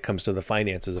then when it comes to the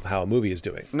finances of how a movie is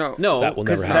doing. No, That will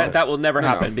never happen. that will never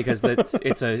happen because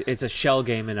it's a shell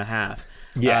game and a half.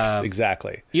 Yes,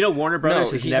 exactly. You know, Warner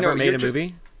Brothers has never made a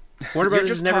movie. Warner Brothers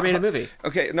has never made a movie.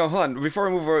 Okay, no, hold on. Before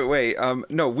we move away,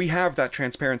 no, we have that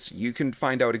transparency. You can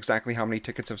find out exactly how many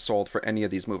tickets have sold for any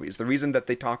of these movies. The reason that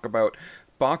they talk about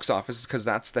box office is because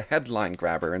that's the headline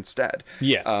grabber instead.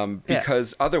 Yeah.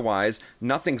 Because otherwise,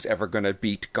 nothing's ever going to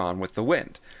beat Gone with the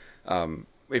Wind.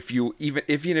 even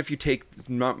if you take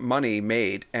money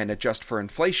made and adjust for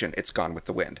inflation, it's Gone with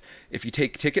the Wind. If you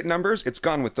take ticket numbers, it's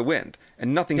Gone with the Wind,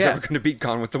 and nothing's ever going to beat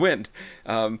Gone with the Wind.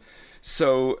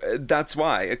 So that's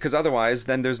why, because otherwise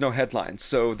then there's no headline.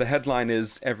 So the headline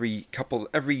is every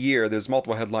year there's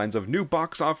multiple headlines of new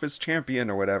box office champion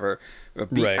or whatever,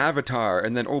 beat Avatar,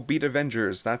 and then beat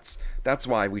Avengers. That's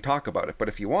why we talk about it. But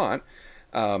if you want,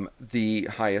 the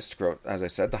highest as I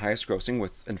said, the highest grossing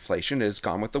with inflation is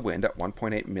Gone with the Wind at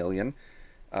 $1.8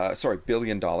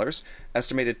 billion.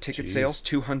 Estimated ticket sales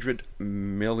 200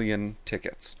 million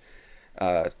tickets.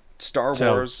 Star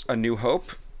Wars: A New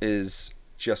Hope is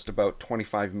just about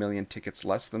 25 million tickets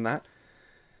less than that.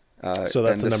 So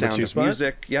that's the number Sound 2 of spot.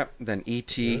 Music, yep. Then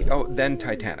E.T. Then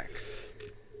Titanic.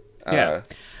 Yeah,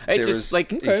 There was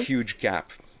a huge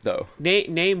gap, though.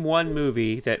 Name one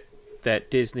movie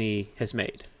that Disney has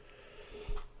made.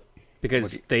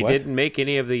 Because they didn't make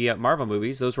any of the Marvel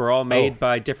movies. Those were all made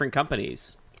by different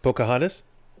companies. Pocahontas?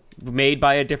 Made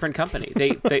by a different company.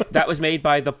 They that was made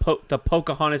by the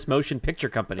Pocahontas Motion Picture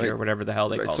Company, or whatever the hell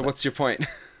they call it. So what's your point?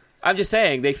 I'm just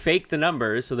saying, they fake the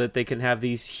numbers so that they can have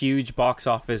these huge box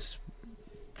office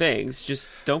things. Just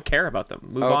don't care about them.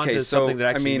 Move on to something that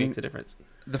actually makes a difference.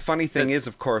 The funny thing is,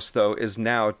 of course, though, is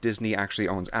now Disney actually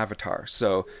owns Avatar,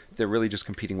 so they're really just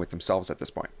competing with themselves at this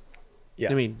point.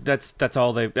 Yeah. I mean, that's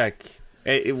all they like.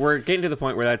 We're getting to the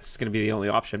point where that's going to be the only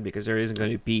option, because there isn't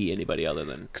going to be anybody other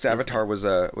than because Avatar was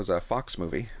a Fox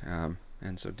movie, and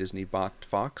so Disney bought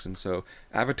Fox, and so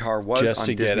Avatar was just on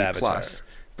to Disney get Plus,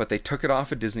 but they took it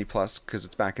off of Disney Plus because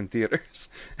it's back in theaters,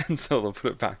 and so they'll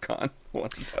put it back on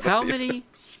once it's out of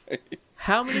theaters.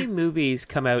 How many movies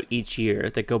come out each year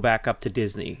that go back up to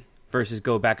Disney versus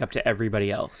go back up to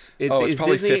everybody else? It's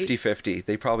probably Disney... 50-50.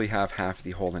 They probably have half the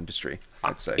whole industry,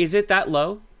 I'd say. Is it that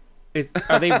low?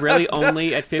 Are they really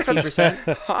only at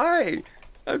 50%? Hi!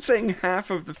 I'm saying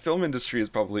half of the film industry is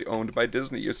probably owned by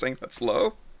Disney. You're saying that's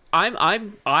low?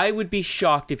 I would be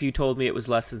shocked if you told me it was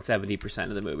less than 70%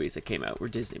 of the movies that came out were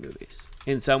Disney movies.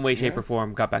 In some way, shape, or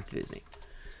form, got back to Disney.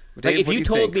 Dave, if you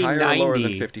told me 90... Higher or lower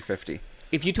than 50-50?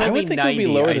 If you told me 90, I would think it would be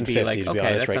lower than 50, like, to be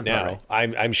honest, right now.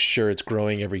 Right. I'm sure it's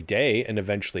growing every day, and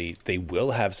eventually they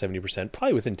will have 70%.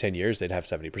 Probably within 10 years they'd have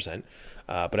 70%.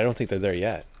 But I don't think they're there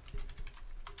yet.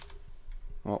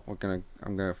 Well, I'm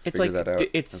gonna figure that out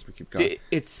as we keep going.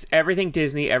 It's everything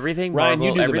Disney, everything Ryan,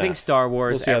 Marvel, everything Star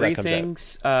Wars, We'll see how that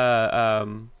comes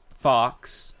everything's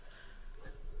Fox,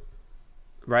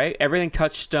 right? Everything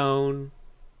Touchstone.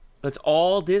 That's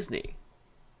all Disney.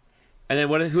 And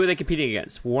then who are they competing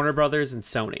against? Warner Brothers and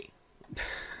Sony.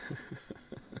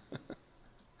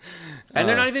 And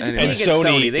they're not even competing against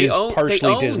Sony. They own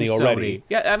Disney Sony already.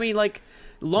 Yeah, I mean, like,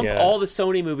 lump all the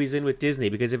Sony movies in with Disney,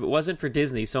 because if it wasn't for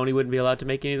Disney, Sony wouldn't be allowed to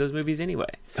make any of those movies anyway.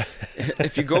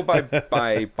 If you go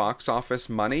by box office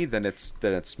money, then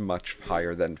it's much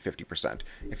higher than 50%.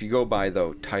 If you go by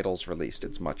titles released,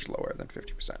 it's much lower than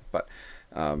 50%. But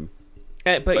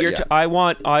I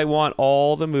want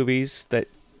all the movies that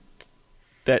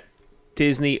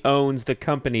Disney owns the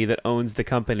company that owns the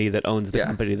company that owns the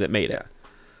company that made it.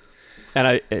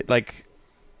 And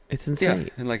it's insane. Yeah,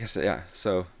 and like I said,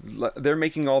 so they're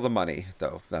making all the money,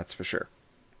 though, that's for sure.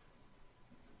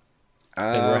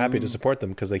 And we're happy to support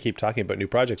them because they keep talking about new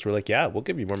projects. We're like, we'll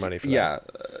give you more money for that.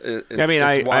 Yeah.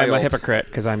 I'm a hypocrite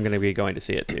because I'm going to be going to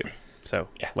see it too. So,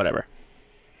 whatever.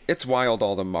 It's wild,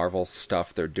 all the Marvel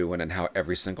stuff they're doing and how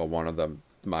every single one of them,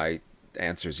 my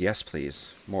answer is yes,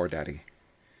 please. More, Daddy.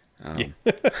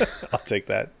 I'll take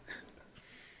that.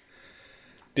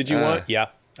 Did you want? Yeah.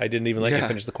 I didn't even let you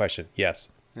finish the question. Yes.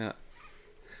 Yeah.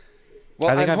 Well,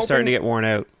 I think I'm starting to get worn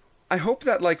out. I hope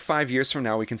that 5 years from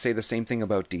now we can say the same thing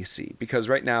about DC, because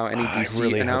right now any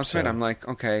DC announcement, I'm like,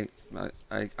 okay,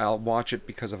 I'll watch it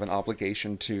because of an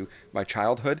obligation to my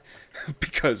childhood,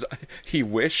 because he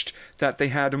wished that they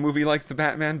had a movie like the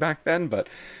Batman back then, but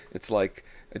it's like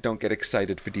I don't get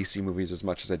excited for DC movies as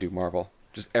much as I do Marvel.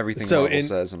 Just everything Marvel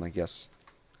says, I'm like, yes.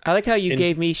 I like how you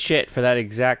gave me shit for that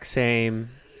exact same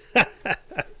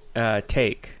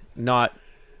take not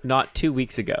 2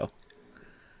 weeks ago.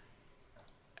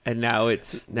 And now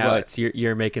it's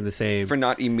you're making the same for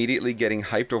not immediately getting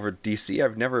hyped over DC.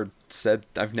 I've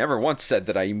never once said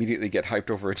that I immediately get hyped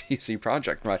over a DC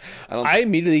project. I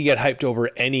immediately get hyped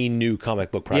over any new comic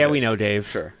book project. Yeah, we know, Dave.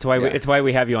 Sure. It's why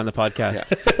we have you on the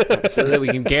podcast, so that we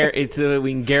can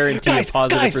guarantee a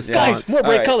positive response. Guys, more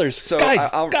bright colors. So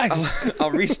guys.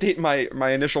 I'll restate my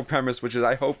initial premise, which is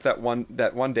I hope that one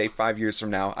day, 5 years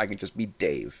from now, I can just be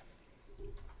Dave.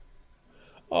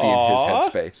 Be in his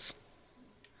headspace.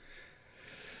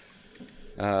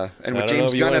 And with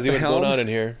James Gunn at the helm, what's going on in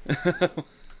here.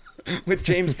 With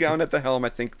James Gunn at the helm, I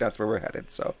think that's where we're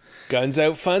headed. So, guns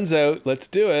out, funds out. Let's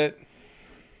do it.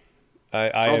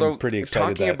 I am pretty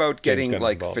excited. Talking about getting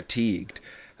like involved. fatigued,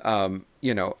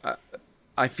 you know,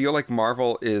 I feel like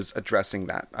Marvel is addressing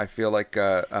that. I feel like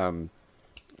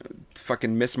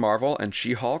fucking Miss Marvel and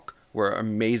She-Hulk were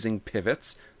amazing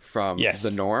pivots from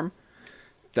the norm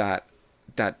that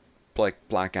like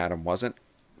Black Adam wasn't,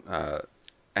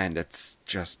 and it's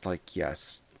just like,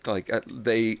 yes, like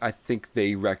I think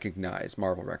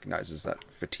Marvel recognizes that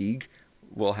fatigue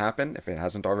will happen if it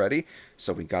hasn't already,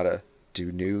 so we gotta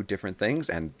do new different things,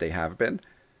 and they have been,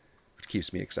 which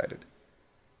keeps me excited.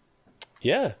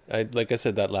 Yeah, like I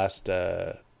said, that last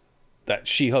that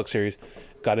She-Hulk series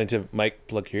got into Mike,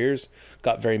 plug your ears,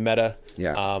 got very meta.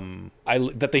 Yeah.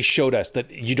 That they showed us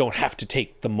that you don't have to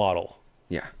take the model.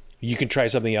 Yeah. You can try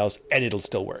something else and it'll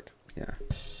still work. Yeah.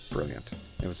 Brilliant.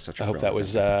 It was such a I hope that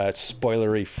was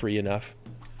spoilery free enough.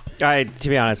 To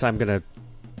be honest, I'm gonna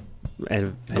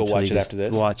go watch it after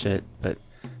this. Watch it, but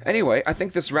anyway, I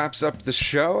think this wraps up the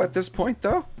show at this point,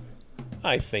 though.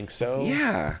 I think so.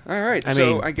 Yeah. All right. I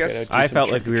so mean, I guess I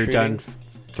felt like we were done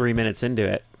 3 minutes into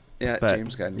it. Yeah, but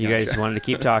James Gunn. You guys wanted to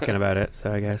keep talking about it,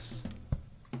 so I guess.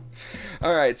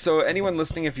 All right, so anyone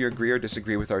listening, if you agree or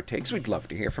disagree with our takes, we'd love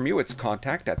to hear from you. It's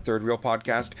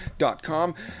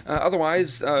contact@thirdreelpodcast.com.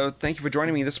 Otherwise, thank you for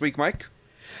joining me this week, Mike.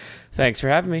 Thanks for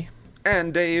having me.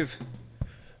 And Dave.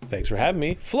 Thanks for having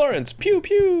me. Florence, pew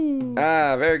pew.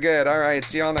 Very good. All right,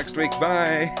 see y'all next week.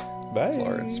 Bye. Bye.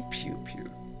 Florence, pew pew.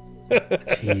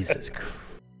 Jesus Christ.